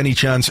have any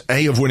chance,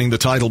 A, of winning the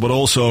title, but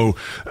also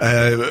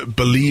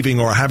believing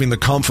or having the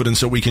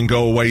confidence that we can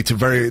go away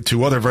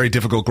to other very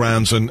difficult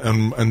grounds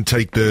and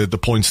take the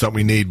points that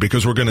we need,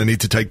 because we're going to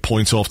need to take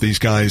points off these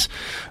guys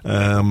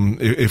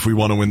if we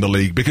want to win the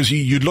league. Because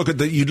you'd look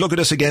at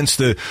us against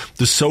the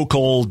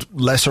so-called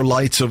lesser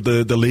lights of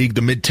the league,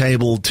 the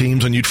mid-table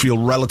teams, and you'd feel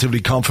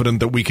relatively confident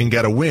that we can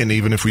get a win,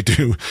 even if we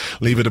do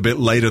leave it a bit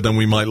later than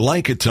we might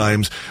like at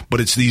times. But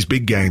it's these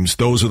big games.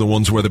 Those are the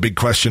ones where the big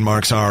question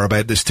marks are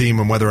about this team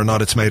and whether or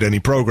not it's made any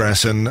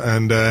progress, and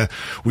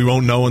we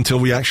won't know until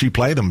we actually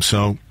play them.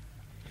 So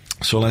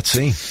let's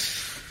see.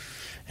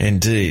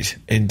 Indeed.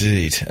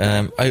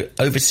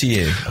 Over to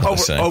you.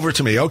 Over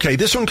to me. Okay,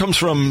 this one comes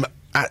from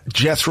at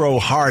Jethro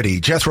Hardy,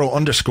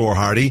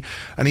 Jethro_Hardy,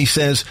 and he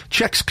says,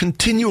 Czech's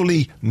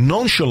continually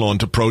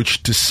nonchalant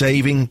approach to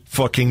saving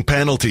fucking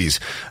penalties.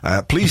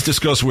 Please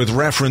discuss with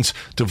reference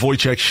to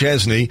Wojciech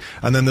Szczesny.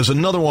 And then there's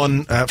another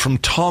one from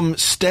Tom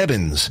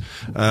Stebbins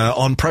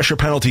on pressure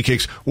penalty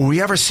kicks. Will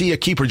we ever see a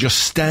keeper just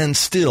stand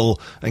still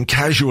and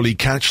casually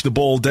catch the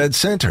ball dead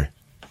centre?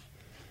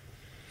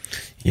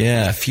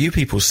 Yeah, a few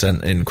people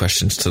sent in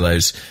questions to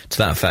that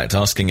effect,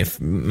 asking if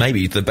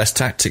maybe the best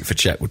tactic for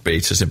Cech would be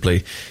to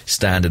simply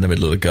stand in the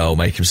middle of the goal,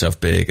 make himself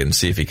big, and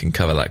see if he can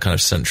cover that kind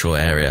of central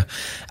area.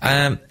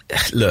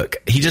 Look,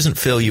 he doesn't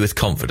fill you with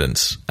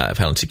confidence at a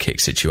penalty kick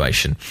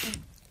situation.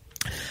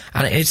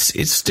 And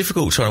it's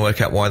difficult trying to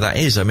work out why that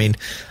is. I mean,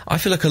 I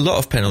feel like a lot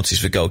of penalties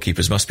for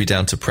goalkeepers must be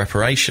down to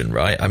preparation,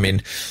 right? I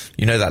mean,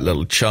 you know that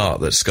little chart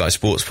that Sky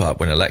Sports put up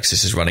when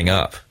Alexis is running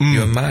up?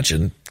 You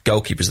imagine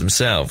goalkeepers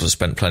themselves have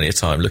spent plenty of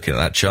time looking at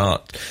that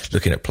chart,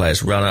 looking at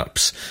players'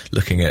 run-ups,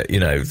 looking at,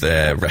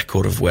 their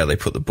record of where they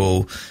put the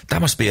ball.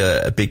 That must be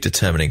a big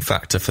determining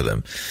factor for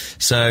them.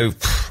 So,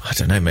 I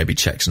don't know, maybe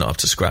Cech's not up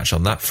to scratch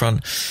on that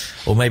front,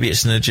 or maybe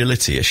it's an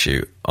agility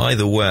issue.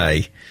 Either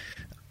way,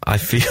 I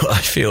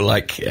feel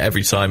like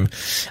every time,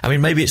 I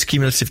mean, maybe it's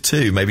cumulative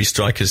too. Maybe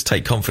strikers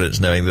take confidence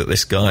knowing that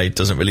this guy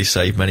doesn't really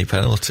save many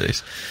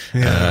penalties.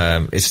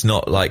 Yeah. It's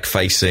not like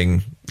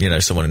facing,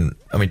 someone.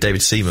 I mean,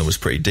 David Seaman was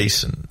pretty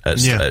decent at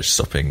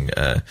stopping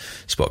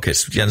spot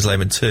kicks. Jens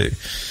Lehmann too.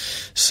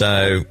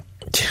 So,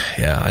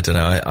 yeah, I don't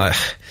know.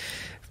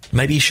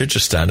 Maybe you should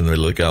just stand in the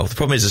middle of the goal. The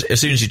problem is, as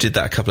soon as you did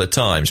that a couple of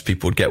times,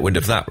 people would get wind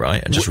of that, right?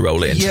 And just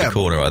roll it into the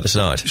corner either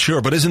side. Sure,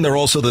 but isn't there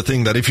also the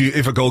thing that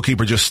if a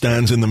goalkeeper just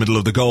stands in the middle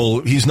of the goal,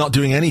 he's not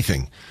doing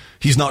anything.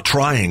 He's not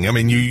trying. I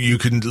mean, you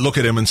can look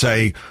at him and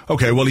say,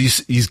 okay, well,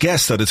 he's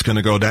guessed that it's going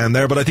to go down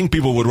there, but I think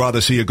people would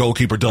rather see a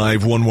goalkeeper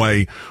dive one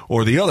way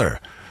or the other.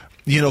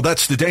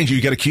 That's the danger.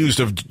 You get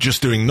accused of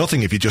just doing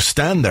nothing if you just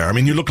stand there. I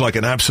mean, you look like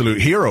an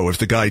absolute hero if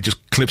the guy just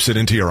clips it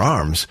into your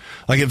arms.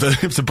 Like if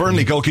the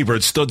Burnley goalkeeper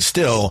had stood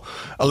still,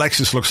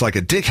 Alexis looks like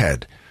a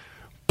dickhead.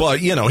 But,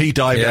 he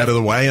dived out of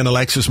the way and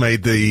Alexis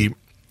made the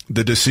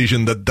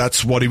decision that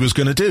that's what he was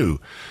going to do.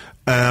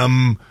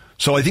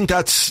 So I think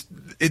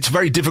it's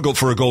very difficult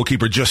for a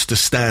goalkeeper just to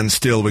stand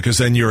still because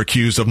then you're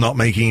accused of not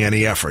making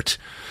any effort.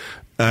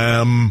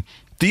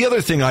 The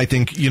other thing I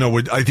think,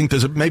 I think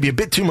there's maybe a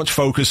bit too much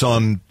focus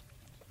on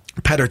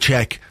Petr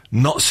Cech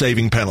not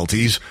saving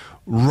penalties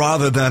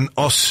rather than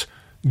us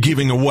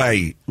giving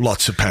away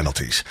lots of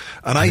penalties.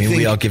 And I think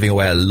we are giving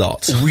away a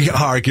lot. We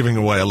are giving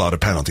away a lot of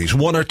penalties.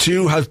 One or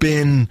two have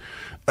been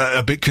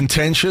a bit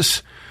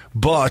contentious,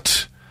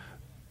 but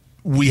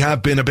we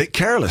have been a bit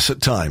careless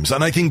at times.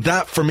 And I think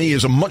that for me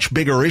is a much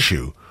bigger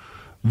issue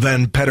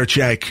than Petr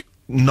Cech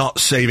not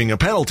saving a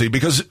penalty,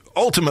 because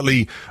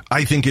ultimately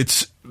I think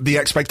the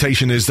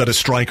expectation is that a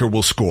striker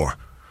will score.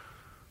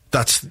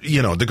 That's,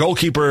 the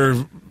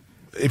goalkeeper,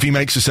 if he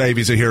makes a save,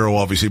 he's a hero,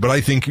 obviously. But I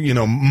think,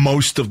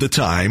 most of the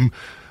time,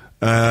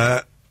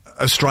 a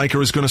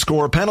striker is going to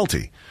score a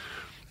penalty.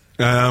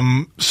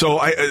 So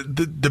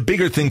the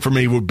bigger thing for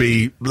me would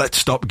be, let's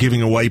stop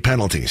giving away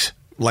penalties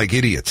like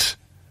idiots.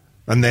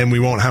 And then we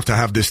won't have to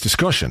have this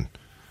discussion.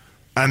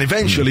 And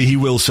eventually he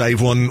will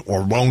save one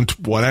or won't,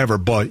 whatever.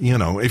 But,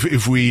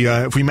 if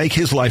we make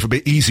his life a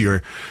bit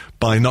easier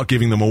by not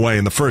giving them away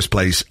in the first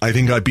place, I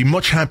think I'd be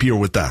much happier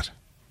with that.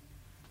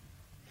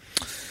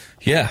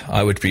 Yeah,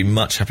 I would be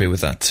much happier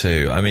with that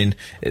too. I mean,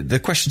 the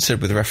question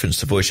said with reference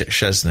to Wojciech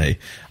Szczesny,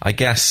 I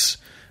guess,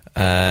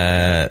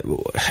 has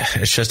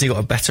Szczesny got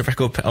a better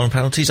record on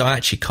penalties? I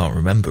actually can't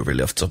remember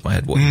really off the top of my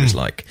head what he was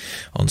like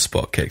on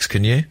spot kicks.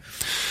 Can you?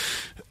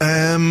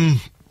 I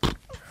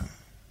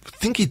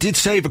think he did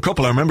save a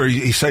couple. I remember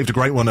he saved a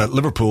great one at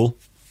Liverpool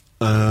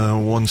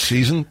one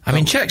season. I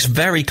mean, Cech's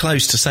very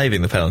close to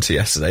saving the penalty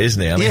yesterday,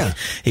 isn't he? I mean,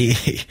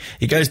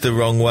 he goes the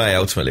wrong way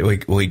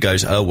ultimately, or he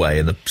goes away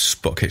and the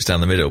spot kicks down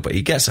the middle, but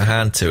he gets a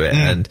hand to it,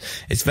 and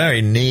it's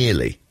very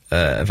nearly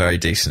a very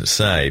decent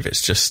save.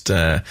 It's just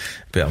a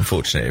bit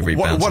unfortunate it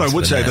rebounds. What I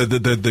would say,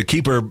 the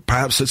keeper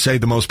perhaps that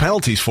saved the most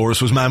penalties for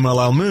us was Manuel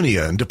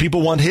Almunia. And do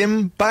people want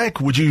him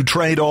back? Would you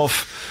trade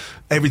off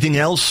everything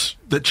else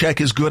that Cech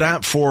is good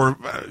at for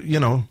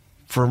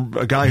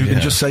a guy who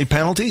can just save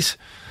penalties?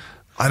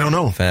 I don't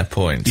know. Fair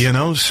point.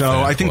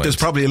 I think there's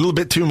probably a little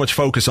bit too much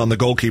focus on the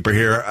goalkeeper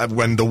here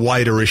when the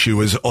wider issue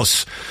is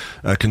us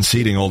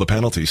conceding all the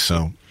penalties.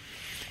 So,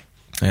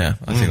 yeah,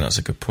 I think that's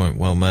a good point.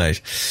 Well made.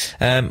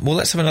 Well,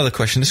 let's have another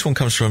question. This one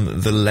comes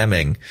from The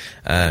Lemming,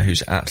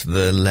 who's at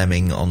The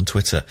Lemming on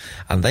Twitter.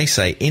 And they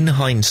say, in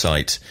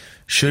hindsight,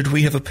 should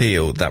we have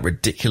appealed that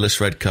ridiculous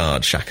red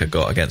card Xhaka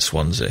got against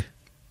Swansea?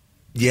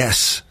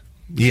 Yes.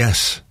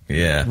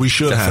 Yeah. We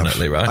should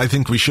definitely, have. Right? I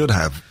think we should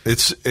have.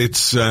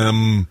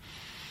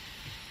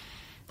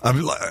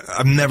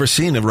 I've never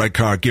seen a red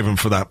card given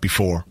for that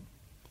before.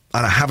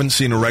 And I haven't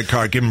seen a red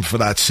card given for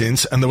that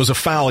since. And there was a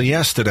foul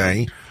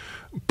yesterday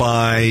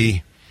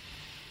by,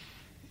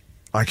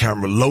 I can't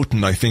remember,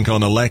 Lowton, I think,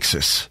 on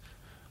Alexis,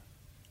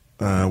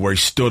 where he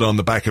stood on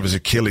the back of his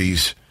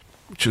Achilles,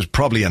 which was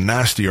probably a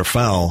nastier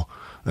foul.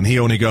 And he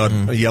only got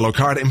a yellow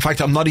card. In fact,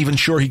 I'm not even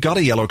sure he got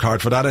a yellow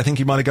card for that. I think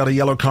he might have got a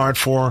yellow card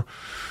for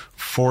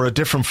a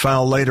different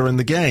foul later in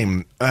the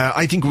game.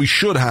 I think we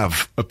should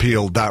have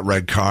appealed that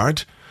red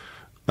card.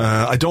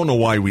 I don't know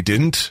why we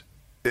didn't.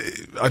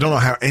 I don't know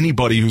how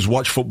anybody who's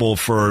watched football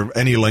for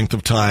any length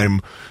of time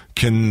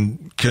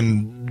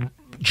can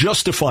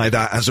justify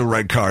that as a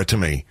red card to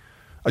me.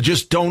 I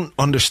just don't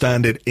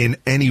understand it in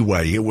any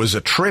way. It was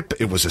a trip,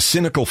 it was a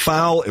cynical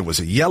foul, it was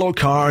a yellow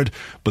card,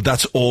 but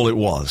that's all it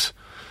was.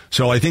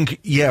 So I think,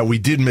 yeah, we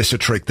did miss a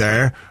trick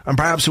there, and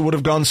perhaps it would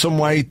have gone some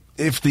way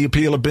if the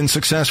appeal had been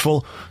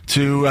successful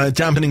to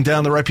dampening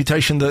down the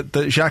reputation that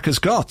Xhaka's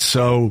got.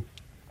 So,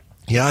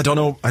 yeah, I don't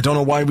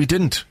know why we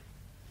didn't.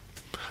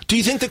 Do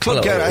you think the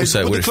club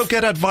the club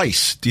get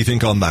advice? Do you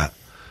think on that?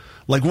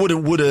 Like,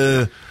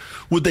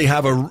 would they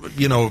have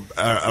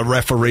a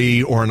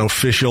referee or an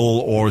official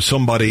or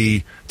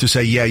somebody to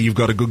say, yeah, you've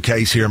got a good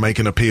case here, make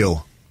an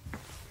appeal?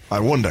 I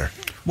wonder.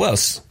 Well,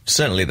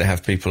 certainly they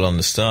have people on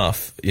the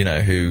staff,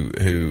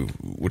 who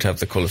would have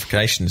the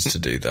qualifications to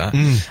do that.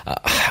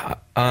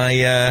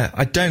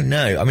 I don't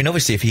know. I mean,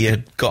 obviously, if he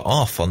had got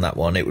off on that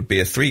one, it would be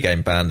a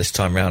 3-game ban this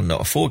time round,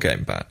 not a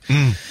 4-game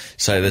ban.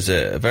 So there's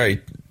a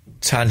very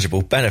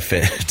tangible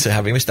benefit to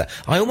having missed that.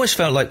 I almost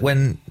felt like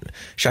when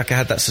Xhaka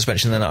had that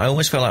suspension, then I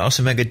almost felt like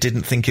Arsene Wenger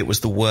didn't think it was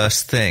the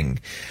worst thing.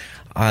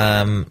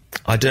 I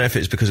don't know if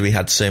it's because we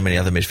had so many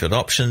other midfield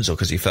options or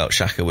because he felt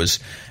Xhaka was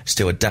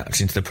still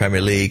adapting to the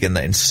Premier League and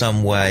that in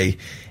some way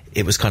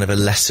it was kind of a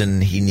lesson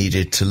he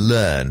needed to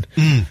learn.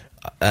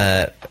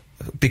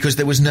 Because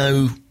there was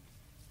no...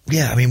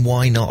 Yeah, I mean,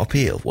 why not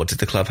appeal? What did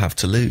the club have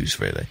to lose,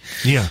 really?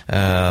 Yeah.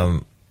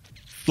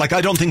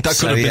 I don't think that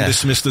could have been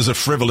dismissed as a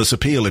frivolous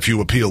appeal if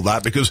you appeal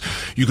that, because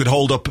you could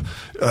hold up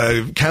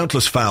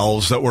countless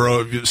fouls that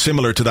were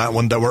similar to that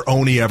one that were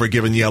only ever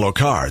given yellow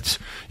cards.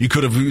 You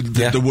could have,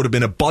 there would have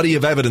been a body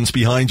of evidence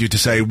behind you to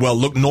say, well,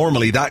 look,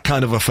 normally that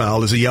kind of a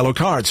foul is a yellow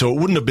card, so it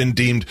wouldn't have been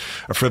deemed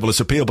a frivolous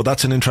appeal. But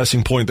that's an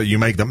interesting point that you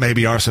make, that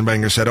maybe Arsene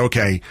Wenger said,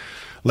 okay,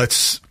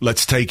 let's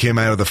take him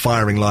out of the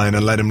firing line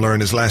and let him learn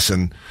his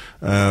lesson,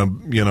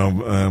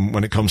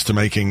 when it comes to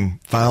making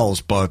fouls.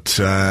 But,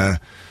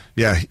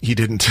 yeah, he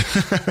didn't.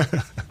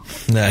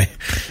 No,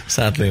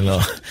 sadly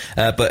not.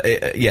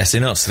 But yes,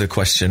 in answer to the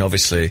question,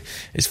 obviously,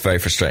 it's very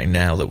frustrating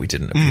now that we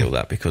didn't appeal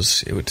that,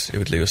 because it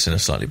would leave us in a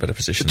slightly better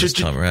position this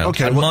time around.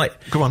 Okay, and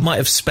might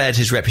have spared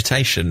his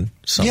reputation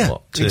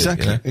somewhat. Yeah,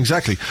 too,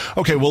 exactly.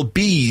 Okay, well,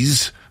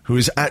 Bees, who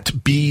is at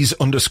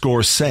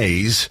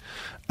Bees_says,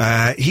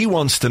 he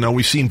wants to know,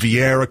 we've seen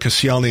Vieira,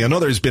 Koscielny and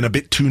others been a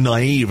bit too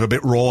naive, a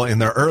bit raw in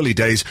their early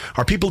days.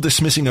 Are people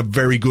dismissing a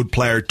very good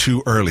player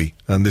too early?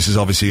 And this is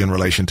obviously in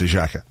relation to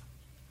Xhaka.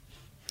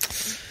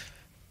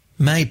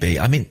 Maybe.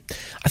 I mean,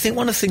 I think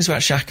one of the things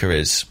about Xhaka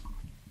is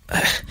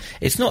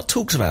it's not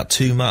talked about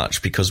too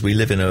much because we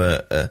live in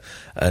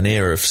an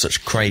era of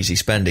such crazy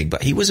spending,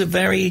 but he was a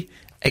very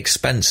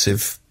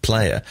expensive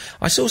player.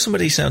 I saw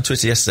somebody say on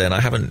Twitter yesterday, and I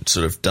haven't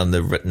sort of done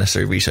the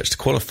necessary research to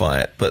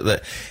qualify it, but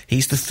that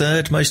he's the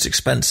 3rd most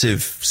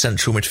expensive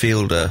central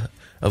midfielder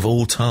of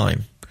all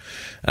time.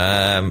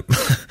 Now,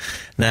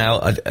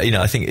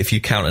 I think if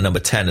you count a number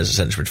 10 as a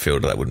central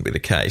midfielder, that wouldn't be the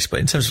case, but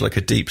in terms of like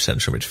a deep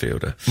central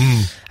midfielder.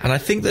 And I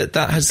think that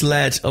has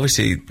led,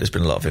 obviously there's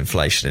been a lot of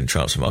inflation in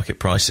transfer market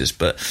prices,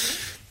 but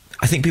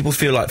I think people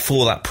feel like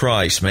for that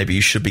price, maybe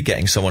you should be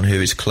getting someone who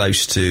is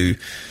close to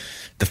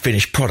the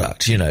finished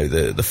product,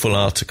 the full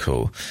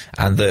article,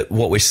 and that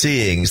what we're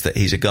seeing is that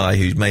he's a guy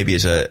who maybe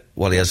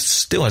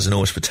still has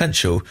enormous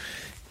potential,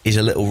 is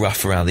a little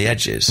rough around the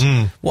edges.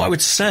 What I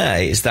would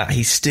say is that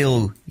he's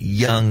still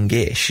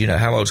youngish.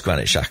 How old's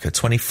Granit Xhaka?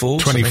 24?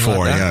 24,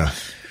 like yeah.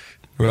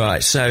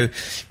 Right, so,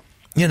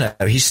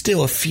 he's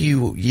still a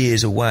few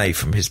years away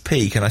from his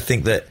peak, and I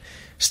think that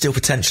still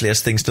potentially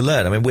has things to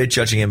learn. I mean, we're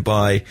judging him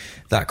by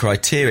that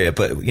criteria,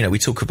 but, we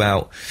talk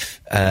about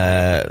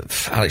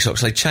Alex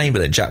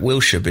Oxlade-Chamberlain, Jack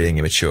Wilshere being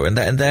immature, and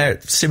they're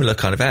similar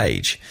kind of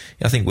age.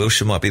 I think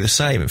Wilshere might be the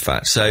same, in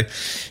fact. So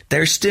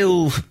there is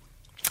still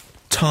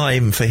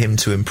time for him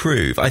to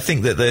improve. I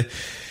think that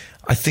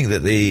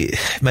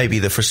maybe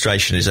the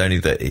frustration is only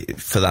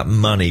that for that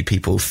money,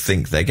 people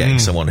think they're getting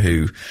someone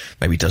who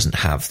maybe doesn't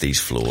have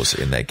these flaws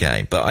in their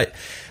game. But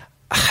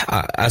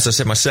as I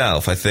said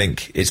myself, I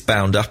think it's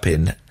bound up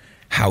in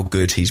how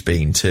good he's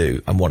been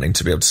too, and wanting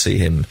to be able to see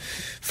him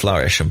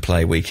flourish and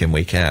play week in,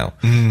 week out,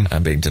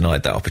 and being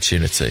denied that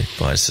opportunity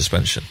by his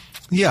suspension.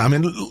 Yeah, I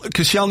mean,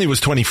 Koscielny was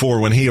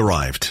 24 when he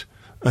arrived,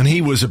 and he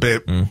was a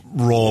bit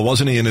raw,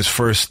 wasn't he, in his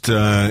first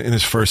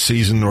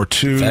season or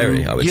two?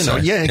 Very, I would say.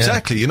 Yeah,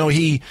 exactly.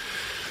 Yeah.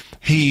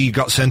 He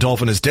got sent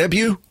off in his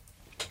debut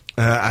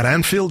at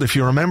Anfield, if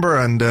you remember,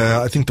 and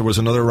I think there was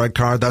another red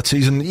card that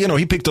season.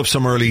 He picked up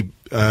some early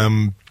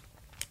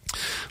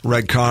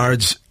red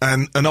cards,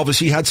 and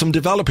obviously he had some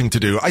developing to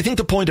do. I think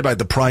the point about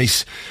the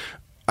price,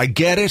 I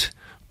get it,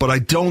 but I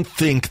don't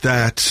think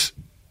that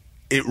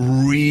it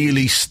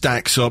really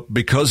stacks up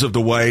because of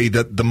the way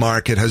that the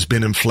market has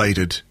been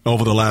inflated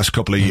over the last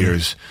couple of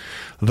years.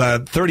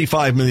 That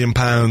 £35 million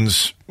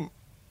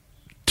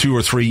 2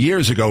 or 3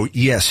 years ago,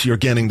 yes, you're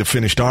getting the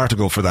finished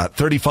article for that.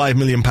 £35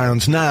 million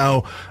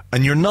now,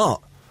 and you're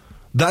not.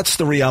 That's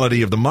the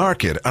reality of the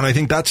market, and I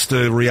think that's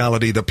the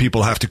reality that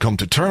people have to come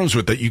to terms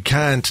with, that you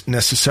can't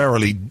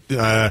necessarily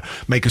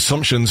make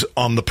assumptions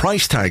on the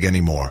price tag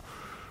anymore.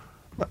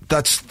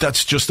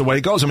 That's just the way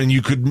it goes. I mean,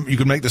 you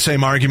could make the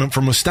same argument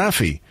for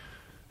Mustafi,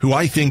 who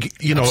I think,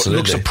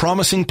 looks a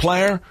promising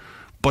player,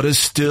 but is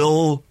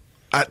still,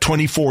 at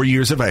 24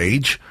 years of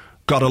age,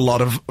 got a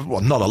lot of,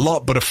 well, not a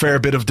lot, but a fair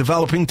bit of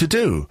developing to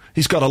do.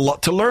 He's got a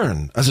lot to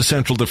learn as a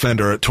central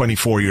defender at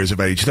 24 years of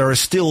age. There are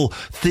still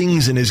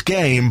things in his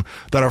game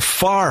that are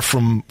far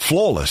from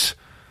flawless.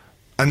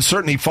 And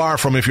certainly far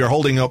from, if you're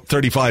holding up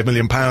 £35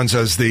 million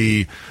as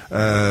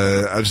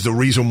the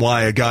reason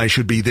why a guy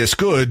should be this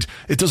good,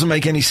 it doesn't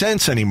make any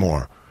sense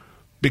anymore.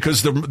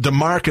 Because the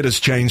market has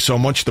changed so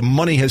much, the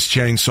money has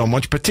changed so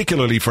much,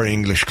 particularly for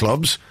English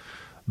clubs,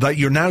 that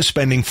you're now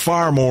spending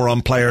far more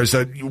on players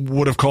that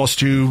would have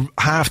cost you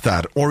half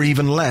that, or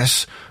even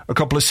less, a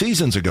couple of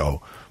seasons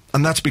ago.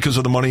 And that's because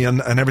of the money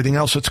and everything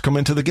else that's come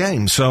into the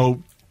game.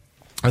 So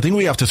I think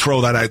we have to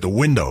throw that out the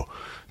window,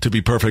 to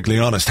be perfectly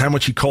honest. How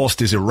much he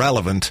cost is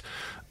irrelevant.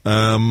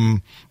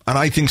 And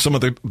I think some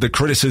of the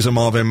criticism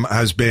of him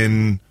has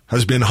been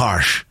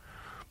harsh.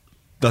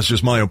 That's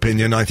just my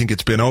opinion. I think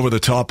it's been over the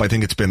top. I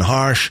think it's been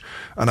harsh.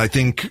 And I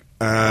think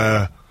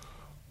there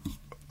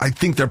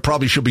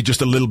probably should be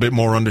just a little bit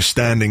more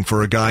understanding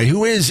for a guy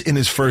who is in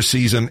his first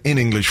season in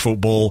English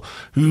football,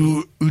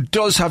 who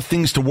does have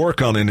things to work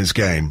on in his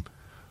game.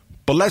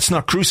 But let's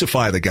not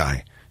crucify the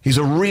guy. He's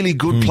a really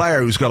good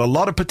player who's got a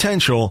lot of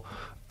potential.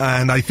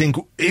 And I think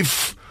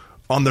if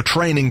on the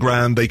training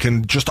ground they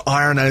can just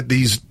iron out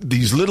these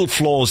little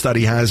flaws that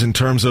he has in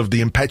terms of the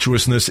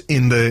impetuousness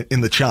in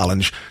the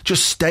challenge,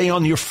 just stay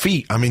on your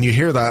feet. I mean, you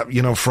hear that,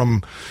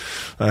 from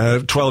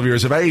 12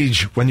 years of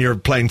age when you're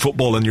playing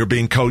football and you're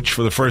being coached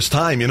for the first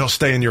time,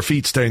 stay on your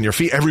feet, stay on your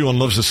feet. Everyone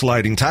loves a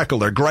sliding tackle.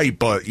 They're great,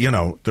 but,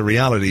 the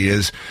reality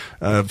is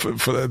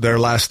for their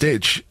last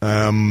ditch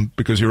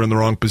because you're in the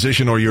wrong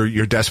position or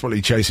you're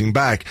desperately chasing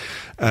back.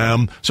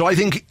 So I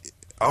think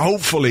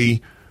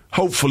hopefully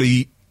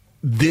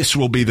this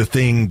will be the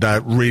thing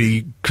that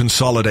really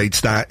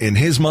consolidates that in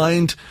his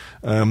mind.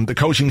 The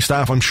coaching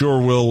staff, I'm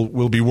sure,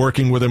 will be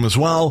working with him as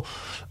well.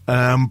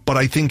 But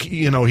I think,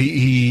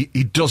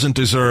 he doesn't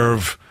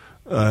deserve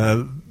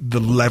the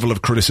level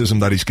of criticism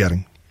that he's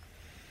getting.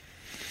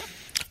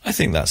 I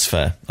think that's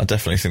fair. I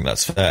definitely think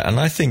that's fair. And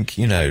I think,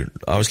 I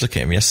was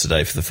looking at him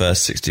yesterday for the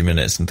first 60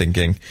 minutes and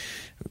thinking,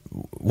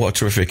 what a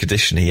terrific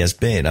addition he has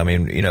been. I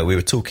mean, we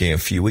were talking a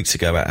few weeks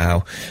ago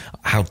about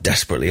how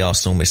desperately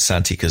Arsenal miss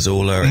Santi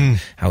Cazorla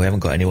and how we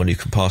haven't got anyone who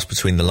can pass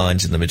between the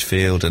lines in the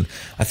midfield. And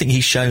I think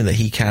he's shown that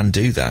he can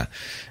do that.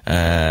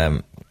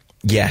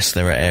 Yes,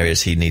 there are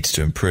areas he needs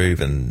to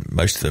improve, and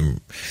most of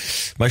them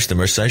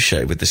are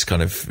associated with this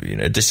kind of,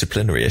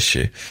 disciplinary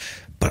issue.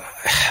 But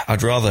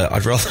I'd rather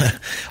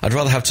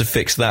have to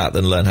fix that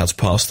than learn how to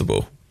pass the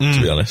ball,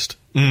 to be honest.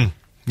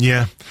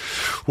 Yeah,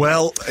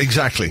 well,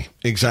 exactly.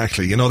 It's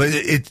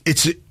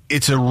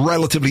a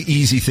relatively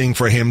easy thing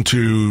for him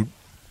to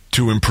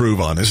improve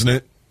on, isn't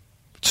it?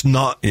 It's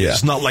not. Yeah.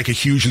 It's not like a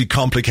hugely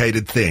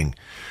complicated thing.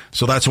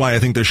 So that's why I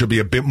think there should be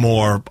a bit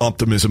more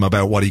optimism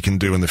about what he can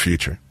do in the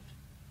future.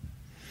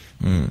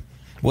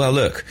 Well,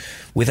 look,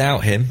 without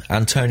him,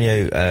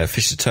 Antonio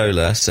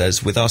Fischertola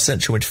says, with our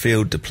central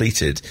midfield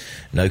depleted,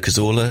 no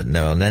Cazorla,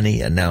 no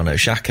Elneny, and now no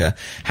Xhaka,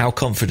 how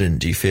confident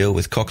do you feel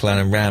with Coquelin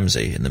and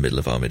Ramsey in the middle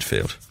of our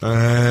midfield?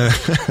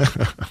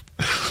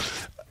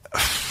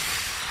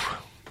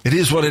 It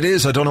is what it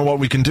is. I don't know what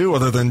we can do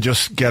other than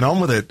just get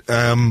on with it.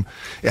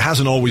 It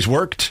hasn't always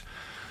worked.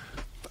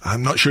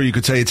 I'm not sure you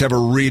could say it's ever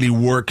really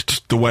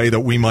worked the way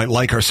that we might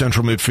like our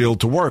central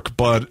midfield to work,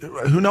 but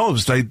who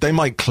knows? They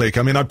might click.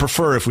 I mean, I'd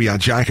prefer if we had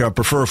Xhaka. I'd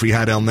prefer if we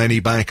had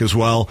Elneny back as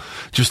well,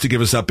 just to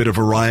give us that bit of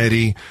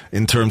variety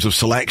in terms of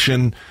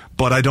selection.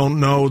 But I don't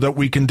know that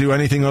we can do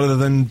anything other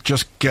than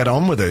just get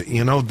on with it.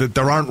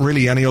 There aren't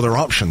really any other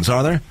options,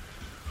 are there?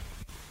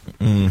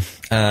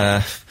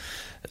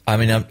 I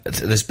mean,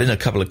 there's been a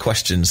couple of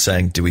questions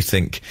saying, do we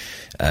think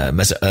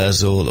Mesut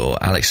Ozil or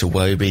Alex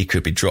Iwobi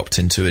could be dropped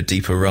into a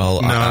deeper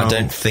role? No. I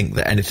don't think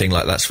that anything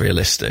like that's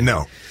realistic.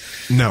 No,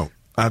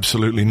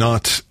 absolutely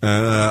not.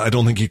 I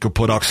don't think you could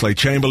put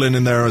Oxlade-Chamberlain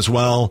in there as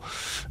well.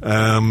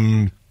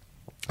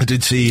 I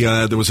did see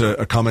there was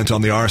a comment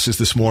on the arses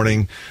this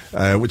morning,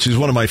 which is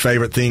one of my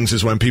favourite things,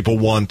 is when people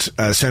want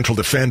a central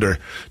defender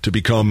to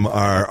become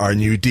our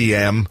new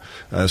DM.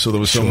 So there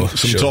was some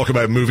talk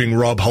about moving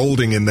Rob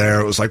Holding in there.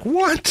 It was like,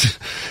 what?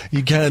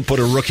 You can't put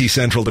a rookie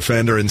central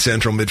defender in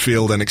central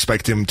midfield and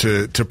expect him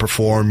to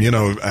perform.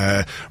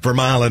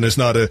 Vermaelen is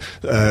not a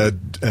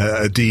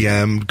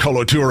DM.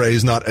 Kolo Touré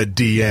is not a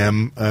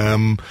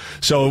DM.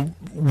 So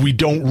we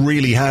don't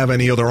really have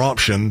any other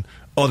option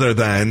other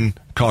than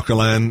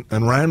Coquelin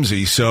and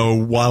Ramsey. So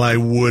while I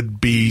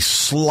would be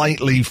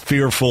slightly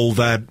fearful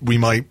that we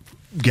might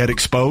get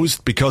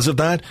exposed because of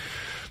that,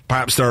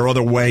 perhaps there are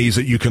other ways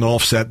that you can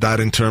offset that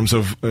in terms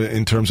of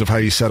how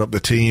you set up the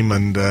team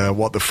and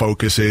what the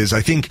focus is.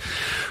 I think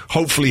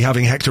hopefully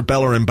having Hector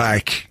Bellerin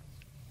back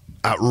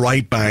at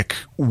right back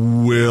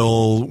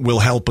will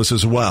help us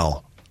as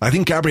well. I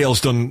think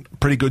Gabriel's done a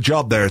pretty good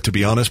job there, to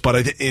be honest.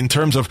 But in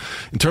terms of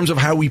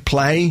how we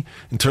play,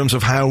 in terms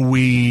of how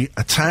we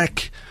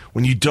attack,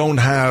 when you don't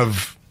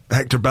have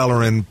Hector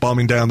Bellerin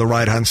bombing down the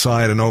right hand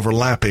side and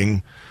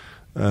overlapping,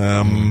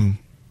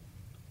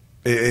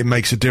 it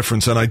makes a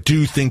difference. And I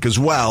do think as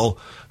well,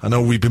 I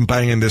know we've been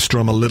banging this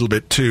drum a little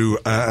bit too,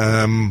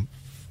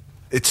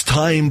 it's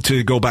time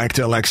to go back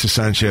to Alexis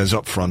Sanchez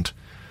up front.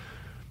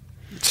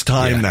 It's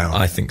time now.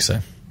 I think so.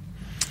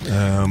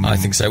 I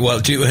think so. Well,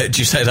 do you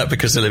say that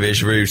because Olivier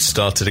Giroud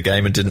started a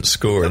game and didn't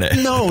score in it?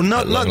 No,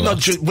 not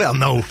well,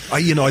 no.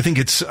 I think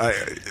it's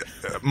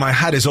my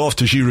hat is off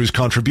to Giroud's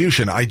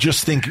contribution. I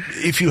just think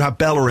if you have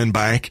Bellerin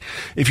back,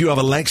 if you have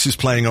Alexis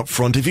playing up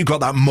front, if you've got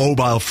that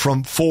mobile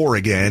front four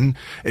again,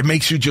 it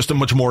makes you just a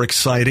much more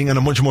exciting and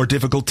a much more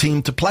difficult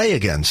team to play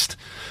against.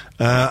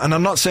 And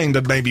I'm not saying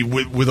that maybe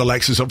with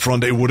Alexis up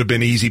front it would have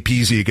been easy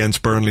peasy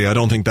against Burnley. I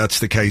don't think that's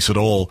the case at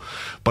all.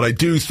 But I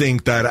do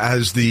think that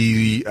as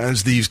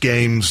these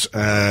games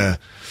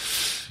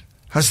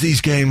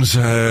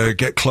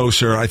get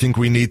closer, I think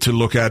we need to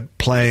look at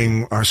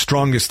playing our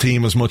strongest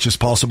team as much as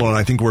possible. And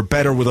I think we're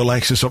better with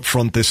Alexis up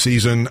front this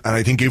season. And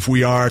I think if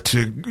we are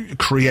to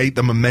create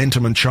the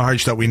momentum and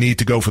charge that we need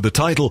to go for the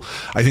title,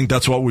 I think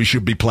that's what we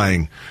should be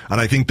playing.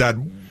 And I think that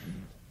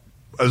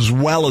as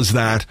well as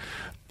that,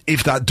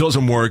 if that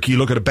doesn't work, you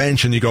look at a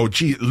bench and you go,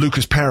 gee,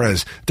 Lucas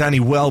Perez, Danny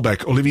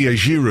Welbeck, Olivier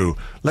Giroud,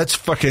 let's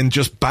fucking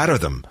just batter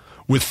them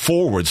with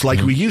forwards like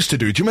we used to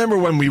do. Do you remember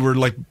when we were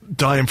like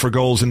dying for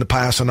goals in the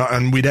past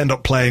and we'd end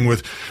up playing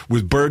with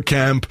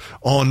Bergkamp,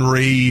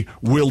 Henry,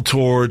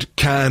 Wiltord,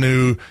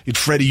 Kanu, you'd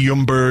Freddie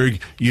Ljungberg,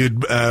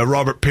 you'd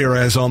Robert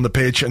Pires on the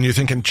pitch, and you're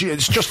thinking, gee,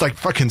 it's just like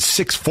fucking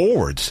 6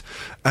 forwards.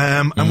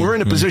 And we're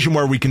in a position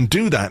where we can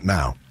do that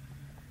now.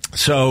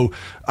 So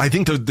I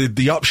think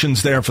the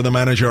options there for the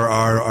manager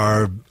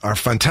are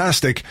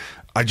fantastic.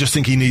 I just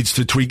think he needs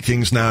to tweak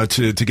things now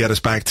to get us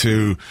back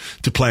to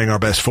playing our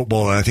best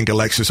football, and I think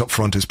Alexis up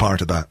front is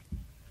part of that.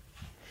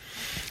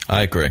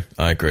 I agree.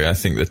 I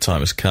think the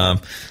time has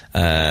come.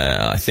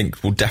 I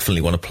think we'll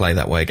definitely want to play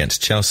that way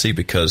against Chelsea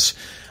because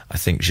I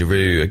think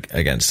Giroud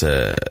against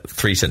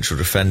 3 central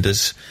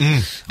defenders,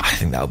 I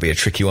think that'll be a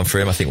tricky one for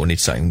him. I think we'll need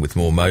something with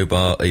more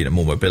mobile,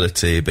 more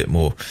mobility, a bit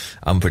more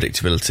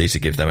unpredictability to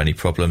give them any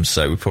problems.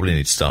 So we probably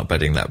need to start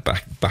bedding that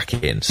back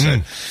in.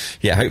 So,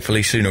 yeah,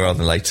 hopefully sooner rather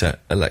than later,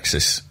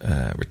 Alexis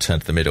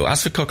return to the middle.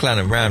 As for Coquelin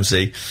and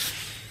Ramsey,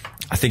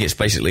 I think it's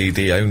basically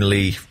the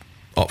only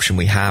option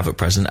we have at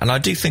present. And I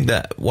do think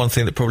that one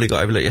thing that probably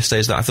got overlooked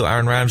yesterday is that I thought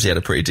Aaron Ramsey had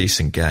a pretty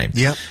decent game.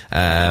 Yeah.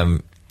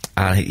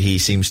 And he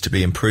seems to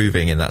be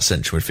improving in that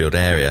central midfield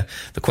area.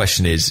 The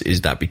question is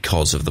that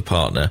because of the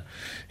partner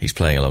he's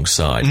playing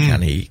alongside?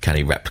 Can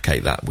he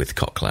replicate that with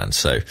Coquelin?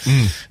 So,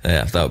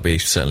 yeah, that would be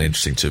certainly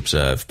interesting to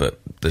observe, but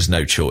there's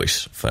no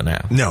choice for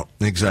now. No,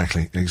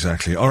 exactly.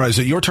 All right, is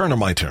it your turn or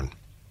my turn?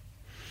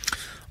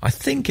 I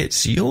think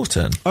it's your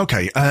turn.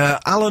 Okay,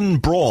 Alan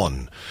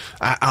Braun.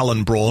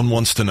 Alan Braun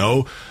wants to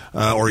know,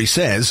 or he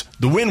says,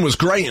 the win was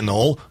great and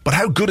all, but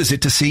how good is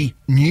it to see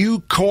new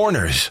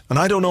corners? And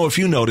I don't know if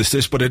you noticed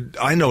this, but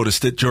I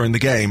noticed it during the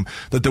game,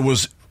 that there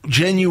was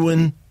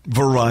genuine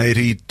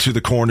variety to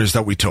the corners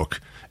that we took.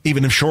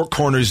 Even if short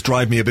corners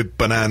drive me a bit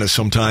bananas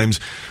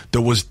sometimes,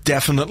 there was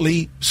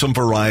definitely some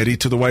variety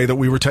to the way that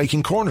we were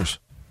taking corners.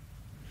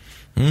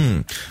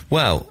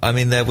 Well, I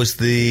mean, there was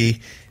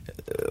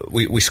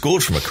we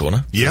scored from a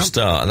corner for a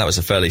start, and that was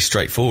a fairly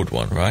straightforward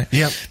one, right?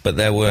 Yeah. But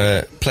there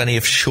were plenty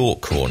of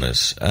short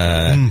corners.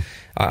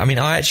 I mean,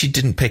 I actually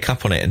didn't pick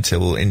up on it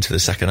until into the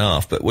second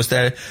half, but was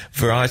there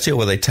variety, or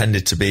were they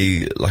tended to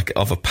be like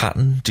of a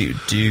pattern? Do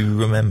you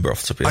remember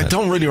off the top of your head? I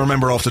don't really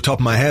remember off the top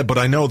of my head, but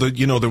I know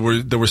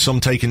that, there were some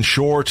taken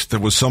short, there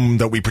was some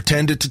that we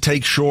pretended to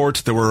take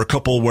short, there were a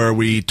couple where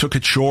we took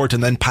it short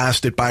and then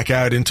passed it back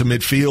out into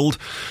midfield,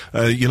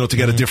 to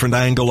get a different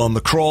angle on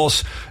the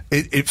cross.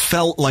 It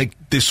felt like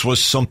this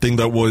was something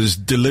that was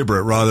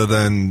deliberate rather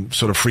than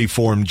sort of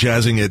free-form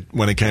jazzing it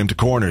when it came to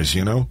corners,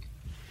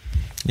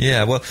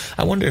 Yeah, well,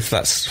 I wonder if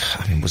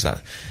was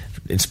that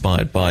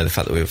inspired by the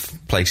fact that we were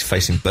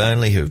facing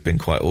Burnley, who have been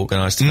quite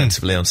organised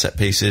defensively on set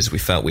pieces. We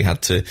felt we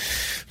had to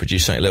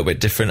produce something a little bit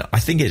different. I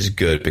think it's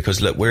good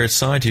because, look, we're a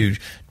side who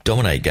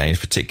dominate games,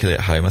 particularly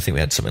at home. I think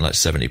we had something like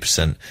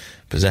 70%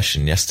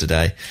 possession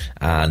yesterday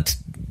and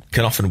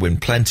can often win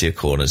plenty of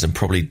corners and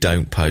probably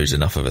don't pose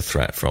enough of a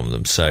threat from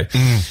them. So,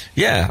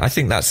 yeah, I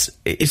think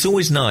it's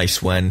always nice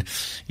when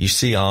you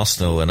see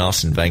Arsenal and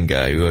Arsene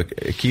Wenger, who are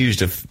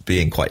accused of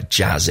being quite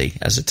jazzy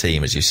as a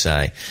team, as you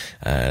say.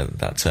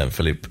 That term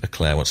Philippe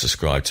Leclerc once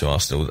ascribed to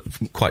Arsenal,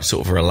 quite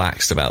sort of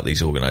relaxed about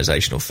these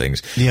organisational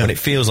things. Yeah. When it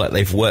feels like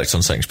they've worked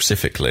on something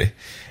specifically,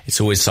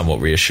 it's always somewhat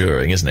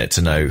reassuring, isn't it,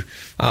 to know,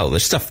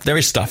 there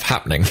is stuff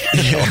happening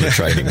on the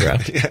training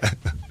ground.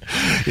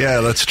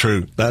 Yeah, that's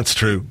true.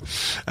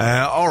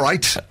 All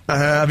right.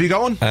 Have you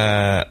got one?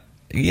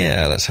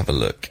 Yeah, let's have a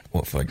look.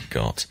 What have I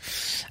got?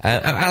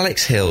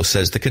 Alex Hill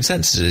says the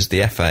consensus is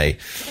the FA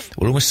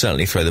will almost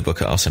certainly throw the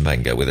book at Arsene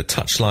Wenger with a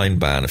touchline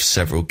ban of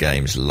several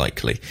games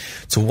likely.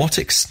 To what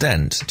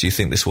extent do you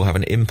think this will have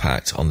an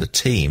impact on the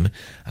team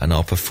and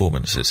our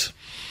performances?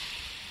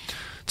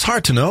 It's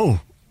hard to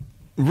know.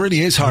 It really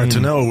is hard to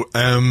know.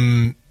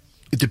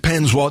 It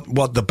depends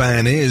what the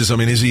ban is. I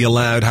mean, is he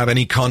allowed to have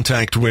any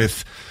contact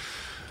with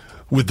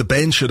with the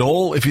bench at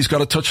all if he's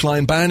got a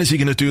touchline ban? Is he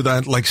going to do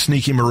that like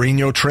sneaky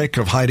Mourinho trick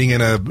of hiding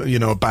in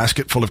a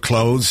basket full of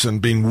clothes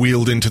and being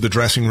wheeled into the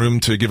dressing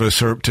room to give a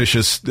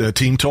surreptitious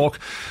team talk?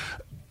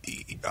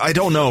 I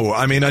don't know.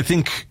 I mean, I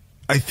think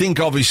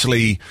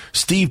obviously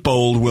Steve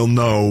Bold will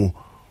know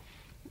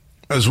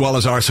as well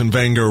as Arsene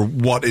Wenger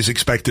what is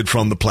expected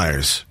from the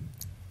players.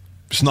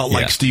 It's not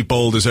like Steve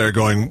Bold is there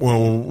going,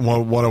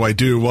 well, what do I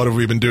do? What have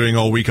we been doing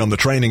all week on the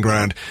training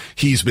ground?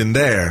 He's been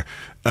there.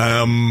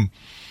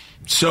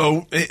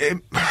 So it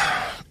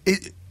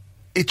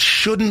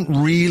shouldn't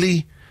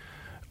really.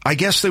 I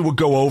guess they would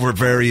go over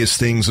various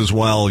things as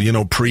well,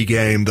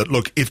 pre-game, that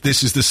look, if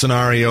this is the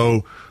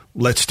scenario,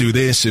 let's do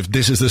this. If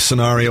this is the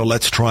scenario,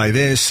 let's try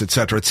this,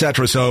 etc.,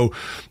 etc. So,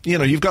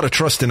 you've got to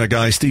trust in a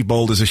guy. Steve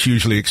Bold is a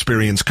hugely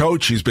experienced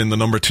coach. He's been the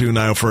number 2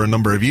 now for a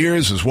number of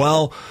years as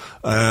well.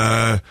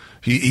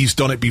 He's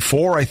done it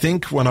before, I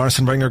think, when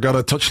Arsene Wenger got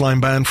a touchline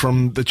ban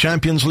from the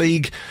Champions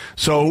League.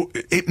 So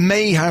it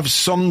may have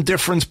some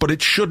difference, but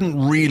it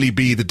shouldn't really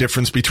be the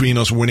difference between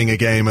us winning a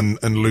game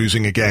and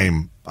losing a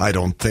game, I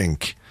don't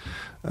think.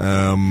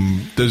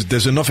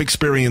 There's enough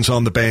experience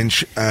on the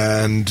bench,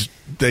 and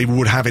they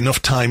would have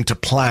enough time to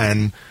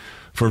plan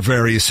for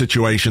various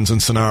situations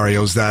and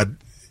scenarios that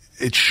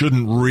it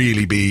shouldn't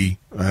really be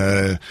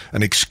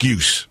an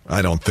excuse,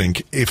 I don't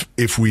think,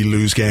 if we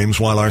lose games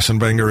while Arsene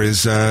Wenger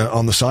is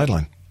on the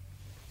sideline.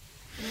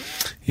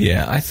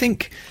 Yeah, I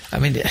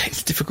mean,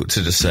 it's difficult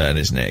to discern,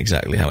 isn't it,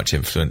 exactly how much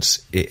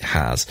influence it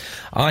has.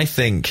 I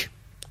think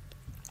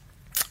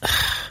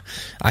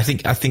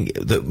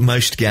that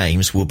most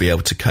games will be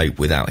able to cope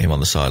without him on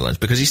the sidelines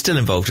because he's still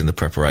involved in the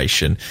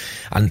preparation.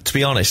 And to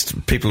be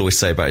honest, people always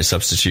say about his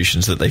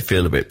substitutions that they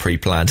feel a bit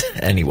pre-planned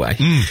anyway.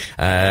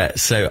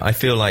 So I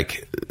feel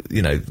like,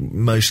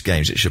 most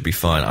games it should be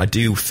fine. I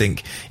do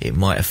think it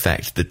might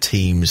affect the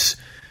team's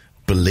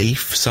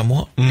belief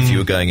somewhat. If you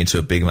were going into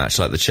a big match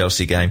like the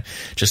Chelsea game,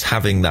 just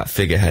having that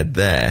figurehead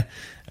there,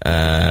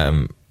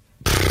 I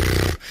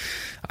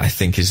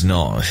think is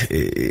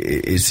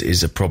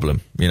a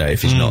problem.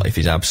 If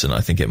he's absent,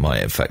 I think it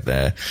might affect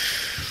their.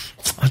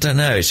 I don't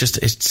know. It's just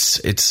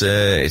it's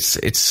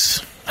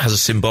has a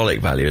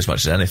symbolic value as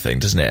much as anything,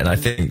 doesn't it? And I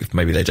think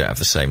maybe they don't have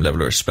the same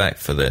level of respect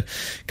for the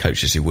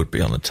coaches who would be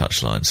on the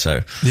touchline.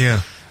 So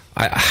yeah.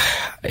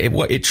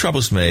 It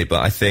troubles me, but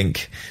I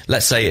think,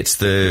 let's say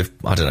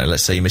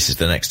let's say he misses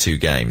the next 2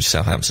 games,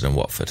 Southampton and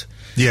Watford.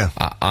 Yeah.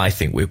 I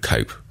think we'll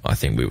cope. I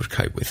think we would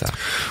cope with that.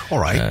 All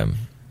right.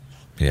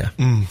 Yeah.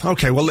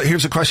 Okay, well,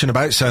 here's a question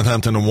about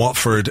Southampton and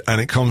Watford, and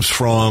it comes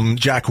from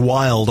Jack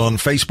Wild on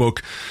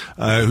Facebook,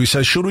 who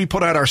says, should we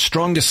put out our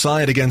strongest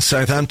side against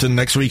Southampton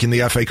next week in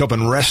the FA Cup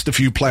and rest a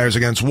few players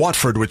against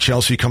Watford, with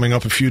Chelsea coming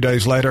up a few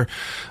days later,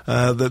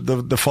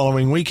 the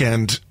following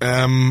weekend?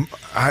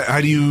 How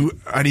do you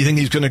think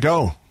he's going to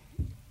go?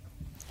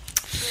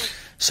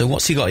 So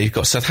what's he got? You've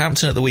got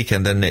Southampton at the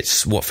weekend, then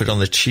it's Watford on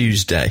the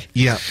Tuesday.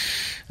 Yeah.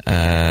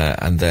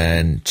 And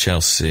then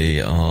Chelsea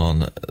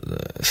on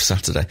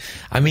Saturday.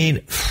 I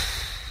mean,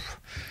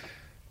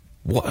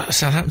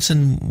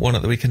 Southampton won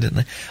at the weekend, didn't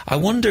they? I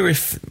wonder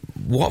if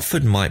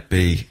Watford might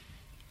be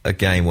a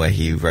game where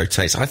he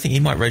rotates. I think he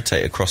might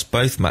rotate across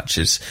both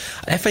matches.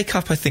 FA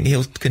Cup, I think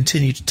he'll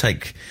continue to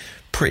take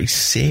pretty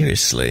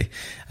seriously.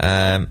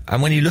 And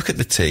when you look at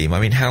the team, I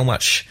mean, how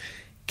much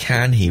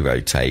can he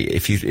rotate?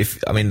 If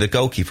the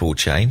goalkeeper will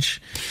change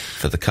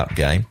for the cup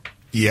game.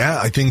 Yeah,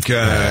 I think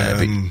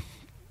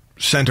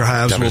centre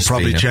halves will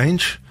probably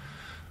change.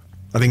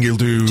 I think he'll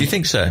do. Do you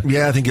think so?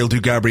 Yeah, I think he'll do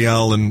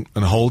Gabriel and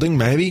Holding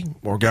maybe,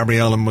 or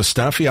Gabriel and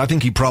Mustafi. I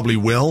think he probably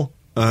will.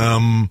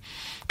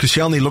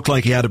 Koscielny looked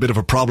like he had a bit of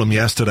a problem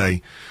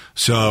yesterday,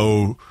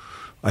 so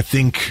I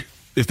think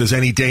if there's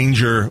any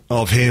danger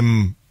of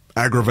him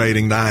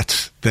aggravating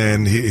that,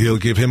 then he'll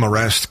give him a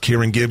rest.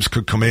 Kieran Gibbs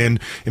could come in.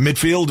 In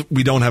midfield,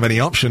 we don't have any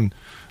option.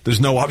 There's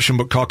no option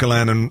but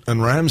Coquelin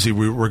and Ramsey.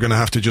 We're going to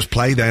have to just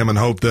play them and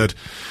hope that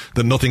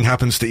nothing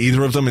happens to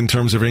either of them in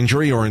terms of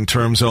injury or in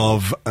terms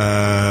of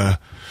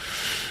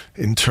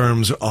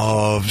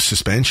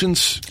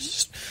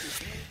suspensions.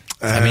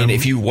 I mean,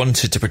 if you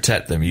wanted to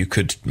protect them, you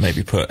could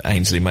maybe put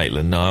Ainsley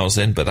Maitland-Niles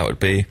in, but that would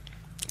be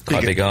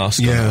quite a big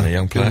ask on a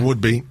young player. It would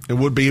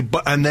be.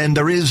 But and then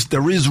there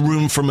is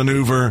room for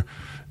manoeuvre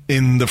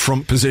in the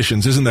front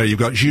positions, isn't there? You've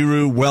got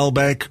Giroud,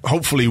 Welbeck,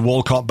 hopefully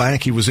Walcott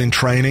back. He was in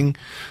training,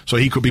 so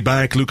he could be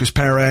back. Lucas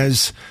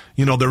Perez.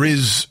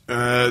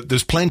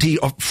 There's plenty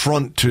up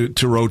front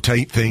to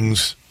rotate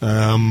things.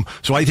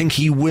 So I think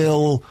he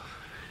will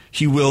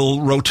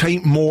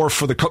rotate more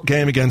for the cup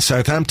game against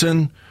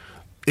Southampton.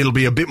 It'll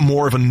be a bit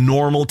more of a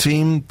normal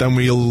team than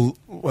we'll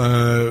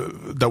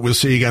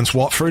see against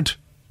Watford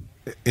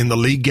in the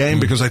league game,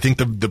 because I think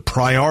the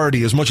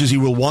priority, as much as he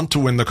will want to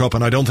win the cup,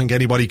 and I don't think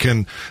anybody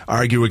can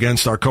argue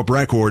against our cup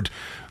record,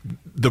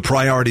 the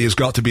priority has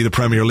got to be the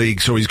Premier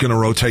League. So he's going to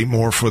rotate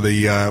more for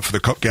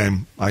the cup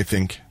game, I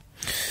think.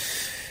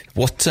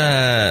 Here's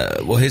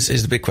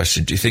the big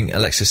question. Do you think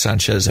Alexis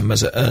Sanchez and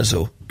Mesut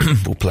Ozil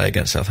will play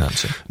against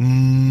Southampton?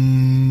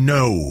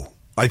 No.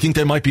 I think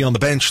they might be on the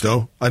bench,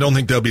 though. I don't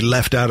think they'll be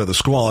left out of the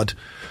squad.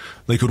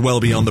 they could well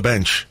be on the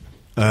bench.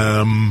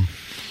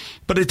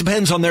 But it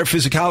depends on their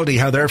physicality,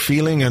 how they're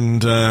feeling,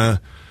 and I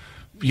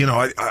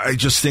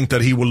just think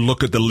that he will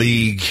look at the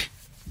league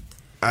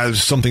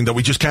as something that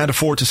we just can't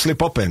afford to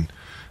slip up in.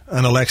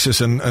 And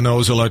Alexis and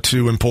Ozil are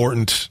too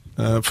important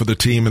for the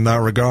team in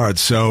that regard.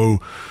 So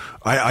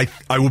I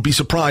would be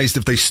surprised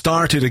if they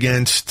started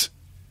against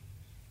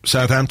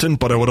Southampton,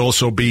 but I would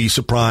also be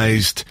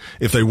surprised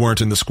if they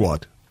weren't in the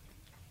squad.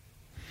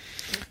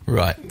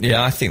 Right.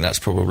 Yeah, I think that's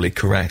probably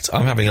correct.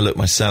 I'm having a look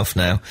myself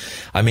now.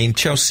 I mean,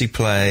 Chelsea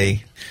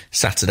play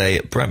Saturday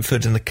at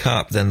Brentford in the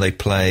Cup, then they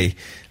play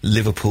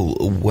Liverpool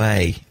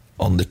away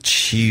on the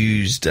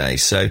Tuesday.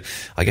 So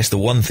I guess the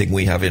one thing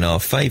we have in our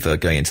favour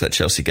going into that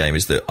Chelsea game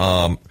is that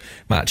our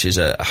match is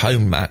a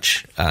home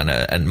match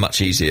and much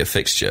easier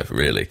fixture,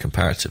 really,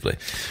 comparatively.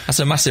 That's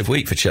a massive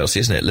week for Chelsea,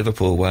 isn't it?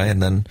 Liverpool away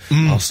and then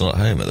Arsenal at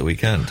home at the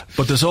weekend.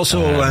 But there's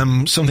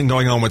also something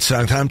going on with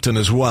Southampton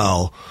as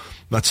well.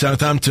 That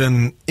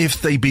Southampton,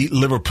 if they beat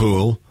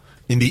Liverpool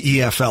in the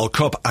EFL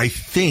Cup, I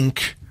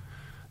think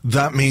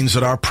that means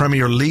that our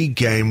Premier League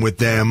game with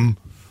them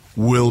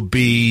will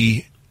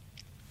be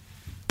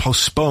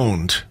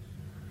postponed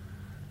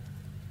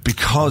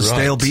because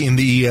they'll be in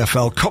the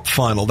EFL Cup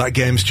final. That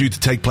game's due to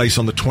take place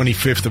on the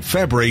 25th of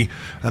February.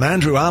 And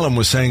Andrew Allen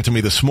was saying to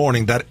me this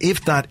morning that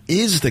if that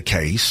is the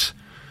case,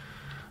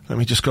 let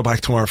me just go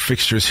back to our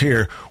fixtures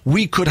here,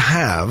 we could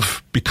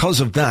have, because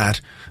of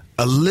that,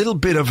 a little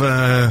bit of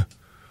a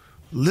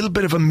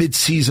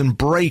mid-season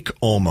break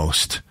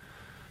almost.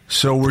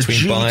 So we're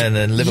between Bayern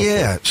and Liverpool.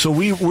 Yeah, so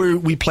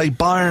we play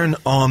Bayern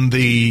on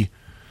the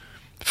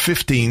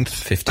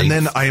 15th, and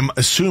then I'm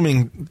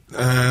assuming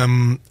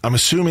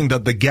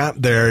that the gap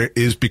there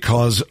is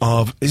because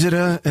of, is it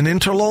an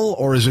interlull,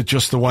 or is it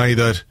just the way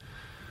that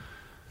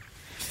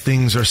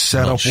things are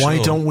set up? Sure. Why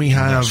don't we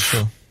have?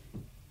 Sure.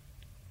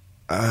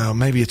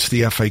 Maybe it's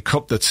the FA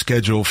Cup that's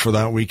scheduled for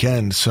that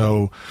weekend.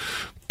 So,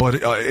 but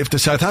if the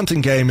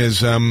Southampton game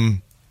is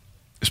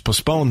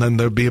postponed, then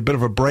there'll be a bit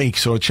of a break,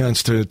 so a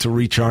chance to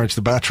recharge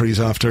the batteries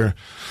after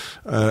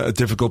a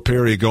difficult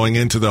period going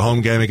into the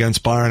home game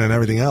against Bayern and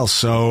everything else.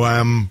 So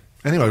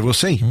anyway, we'll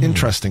see.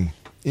 Interesting.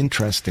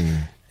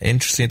 I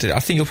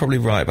think you're probably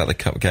right about the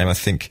Cup game. I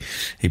think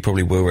he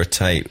probably will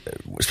rotate,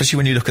 especially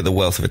when you look at the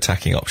wealth of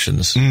attacking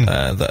options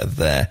that are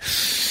there.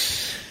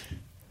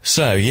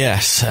 So,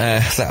 yes,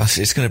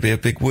 it's going to be a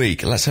big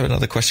week. Let's have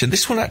another question.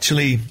 This one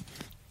actually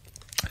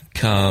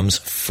comes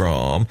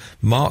from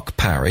Mark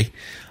Parry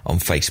on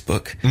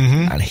Facebook,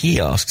 and he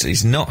asks,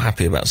 he's not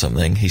happy about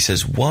something. He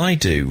says, why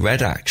do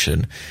Red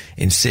Action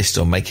insist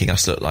on making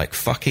us look like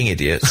fucking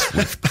idiots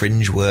with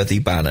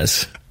cringeworthy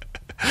banners?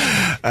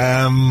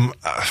 I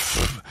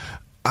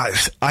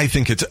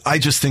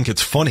just think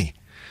it's funny.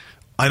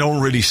 I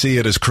don't really see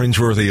it as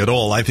cringeworthy at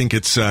all. I think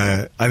it's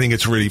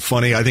really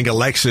funny. I think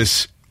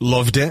Alexis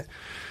loved it.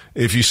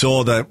 If you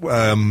saw that,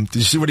 did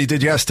you see what he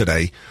did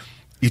yesterday?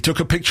 He took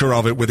a picture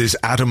of it with his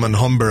Adam and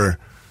Humber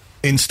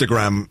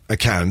Instagram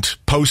account,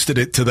 posted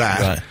it to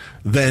that,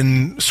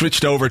 then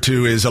switched over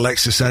to his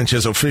Alexis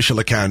Sanchez official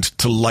account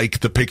to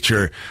like the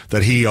picture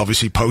that he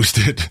obviously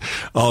posted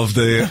of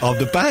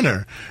the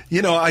banner.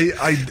 You know,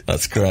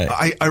 that's great.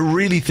 I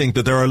really think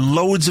that there are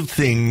loads of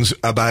things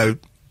about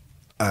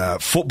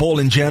football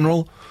in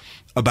general,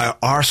 about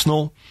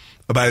Arsenal,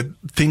 about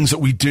things that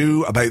we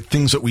do, about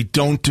things that we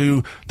don't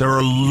do. There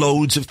are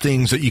loads of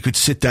things that you could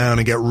sit down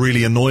and get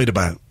really annoyed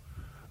about.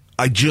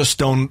 I just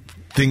don't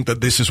think that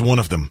this is one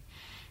of them.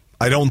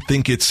 I don't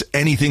think it's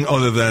anything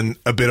other than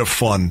a bit of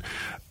fun.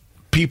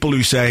 People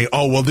who say,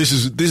 oh, well, this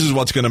is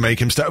what's going to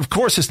make him start. Of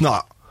course it's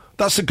not.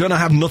 That's going to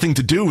have nothing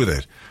to do with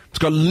it. It's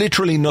got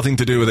literally nothing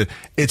to do with it.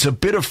 It's a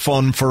bit of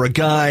fun for a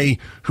guy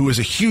who is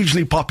a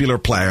hugely popular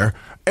player.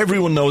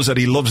 Everyone knows that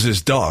he loves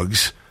his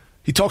dogs.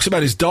 He talks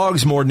about his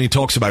dogs more than he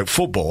talks about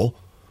football.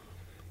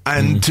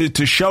 And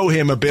to show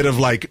him a bit of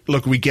like,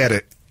 look, we get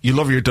it. You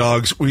love your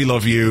dogs. We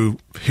love you.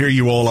 Here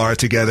you all are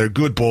together.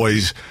 Good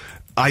boys.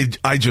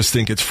 I just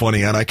think it's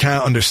funny, and I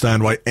can't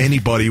understand why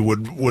anybody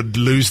would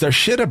lose their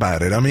shit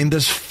about it. I mean,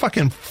 there's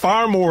fucking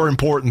far more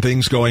important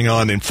things going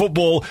on in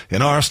football,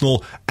 in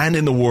Arsenal, and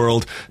in the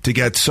world to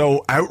get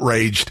so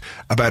outraged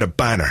about a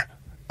banner.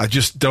 I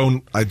just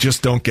don't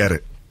get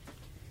it.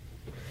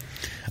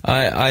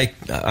 I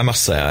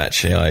must say,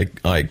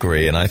 I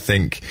agree, and I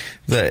think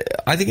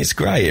it's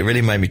great. It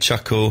really made me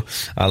chuckle.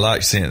 I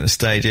liked seeing it in the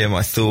stadium.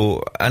 I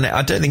thought, and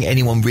I don't think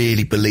anyone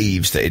really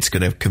believes that it's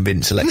going to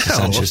convince Alexis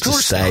Sanchez to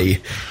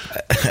stay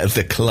at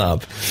the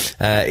club.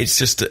 It's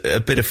just a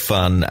bit of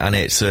fun, and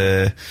it's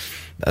a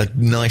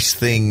nice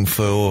thing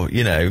for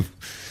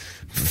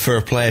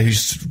a player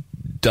who's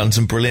done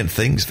some brilliant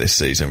things this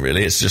season.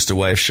 Really, it's just a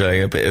way of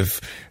showing a bit of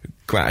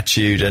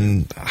gratitude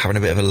and having a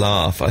bit of a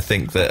laugh. I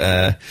think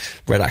that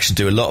Red Action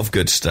do a lot of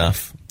good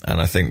stuff, and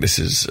I think this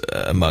is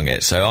among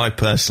it. So I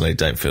personally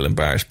don't feel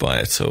embarrassed by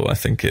it at all. I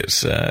think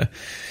it's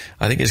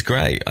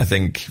great. I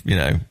think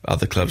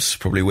other clubs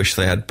probably wish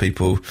they had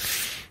people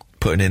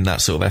putting in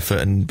that sort of effort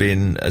and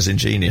being as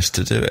ingenious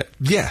to do it.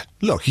 Yeah,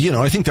 look,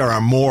 I think there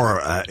are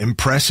more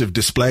impressive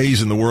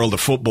displays in the world of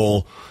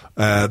football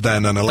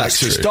than an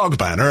Alexis dog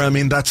banner. I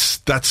mean, that's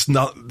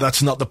not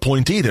the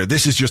point either.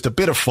 This is just a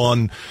bit of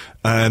fun,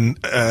 and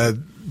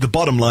the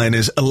bottom line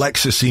is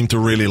Alexis seemed to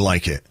really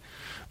like it.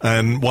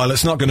 And while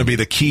it's not going to be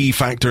the key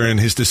factor in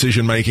his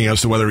decision making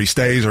as to whether he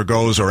stays or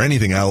goes or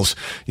anything else,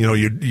 you know,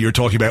 you're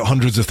talking about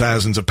hundreds of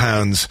thousands of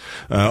pounds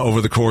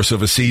over the course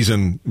of a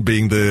season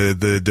being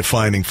the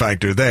defining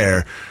factor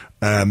there.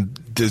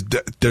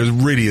 There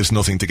really is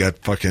nothing to get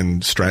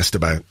fucking stressed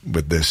about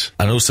with this.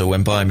 And also,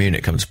 when Bayern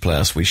Munich comes to play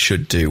us, we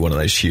should do one of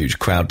those huge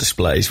crowd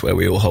displays where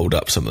we all hold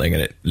up something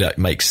and it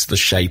makes the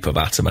shape of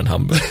Atom and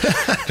Humber. You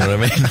know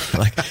what I mean?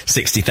 Like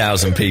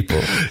 60,000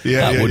 people.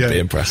 That would be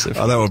impressive.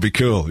 Oh, that would be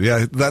cool.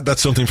 Yeah,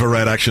 that's something for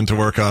Red Action to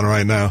work on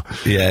right now.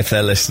 Yeah, if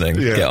they're listening,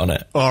 get on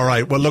it. All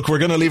right. Well, look, we're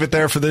going to leave it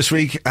there for this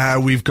week.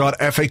 We've got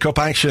FA Cup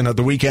action at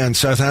the weekend.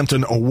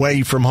 Southampton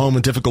away from home,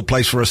 a difficult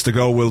place for us to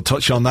go. We'll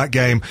touch on that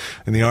game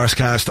in the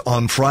Arscast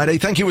on Friday.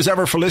 Thank you as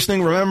ever for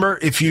listening. Remember,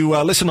 if you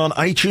listen on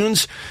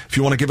iTunes, if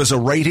you want to give us a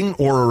rating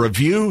or a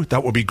review,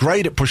 that would be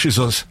great. It pushes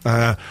us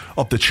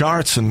up the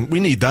charts, and we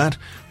need that.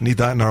 We need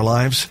that in our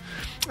lives.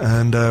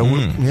 And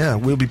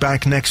we'll be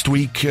back next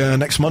week,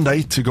 next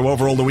Monday, to go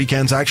over all the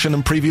weekend's action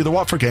and preview the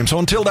Watford game. So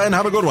until then,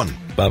 have a good one.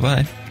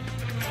 Bye-bye.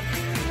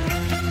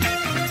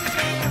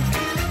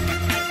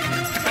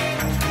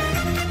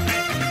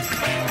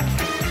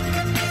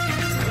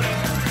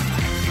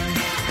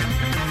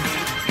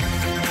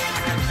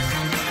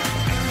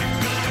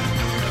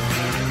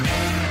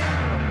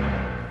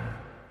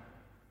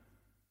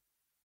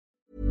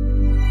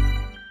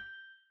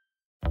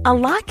 A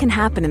lot can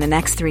happen in the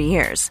next 3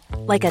 years.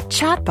 Like a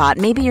chatbot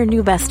may be your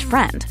new best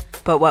friend.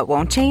 But what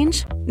won't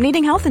change?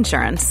 Needing health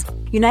insurance.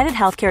 United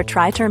Healthcare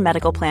Tri-Term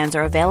Medical Plans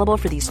are available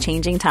for these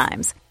changing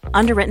times.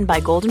 Underwritten by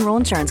Golden Rule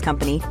Insurance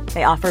Company,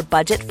 they offer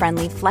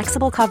budget-friendly,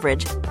 flexible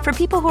coverage for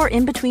people who are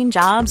in between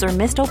jobs or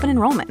missed open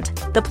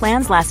enrollment. The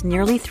plans last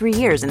nearly 3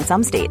 years in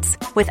some states,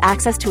 with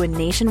access to a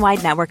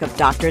nationwide network of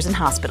doctors and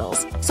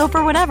hospitals. So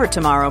for whatever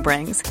tomorrow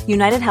brings,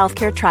 United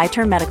Healthcare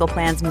Tri-Term Medical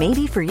Plans may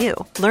be for you.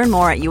 Learn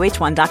more at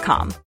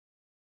uh1.com.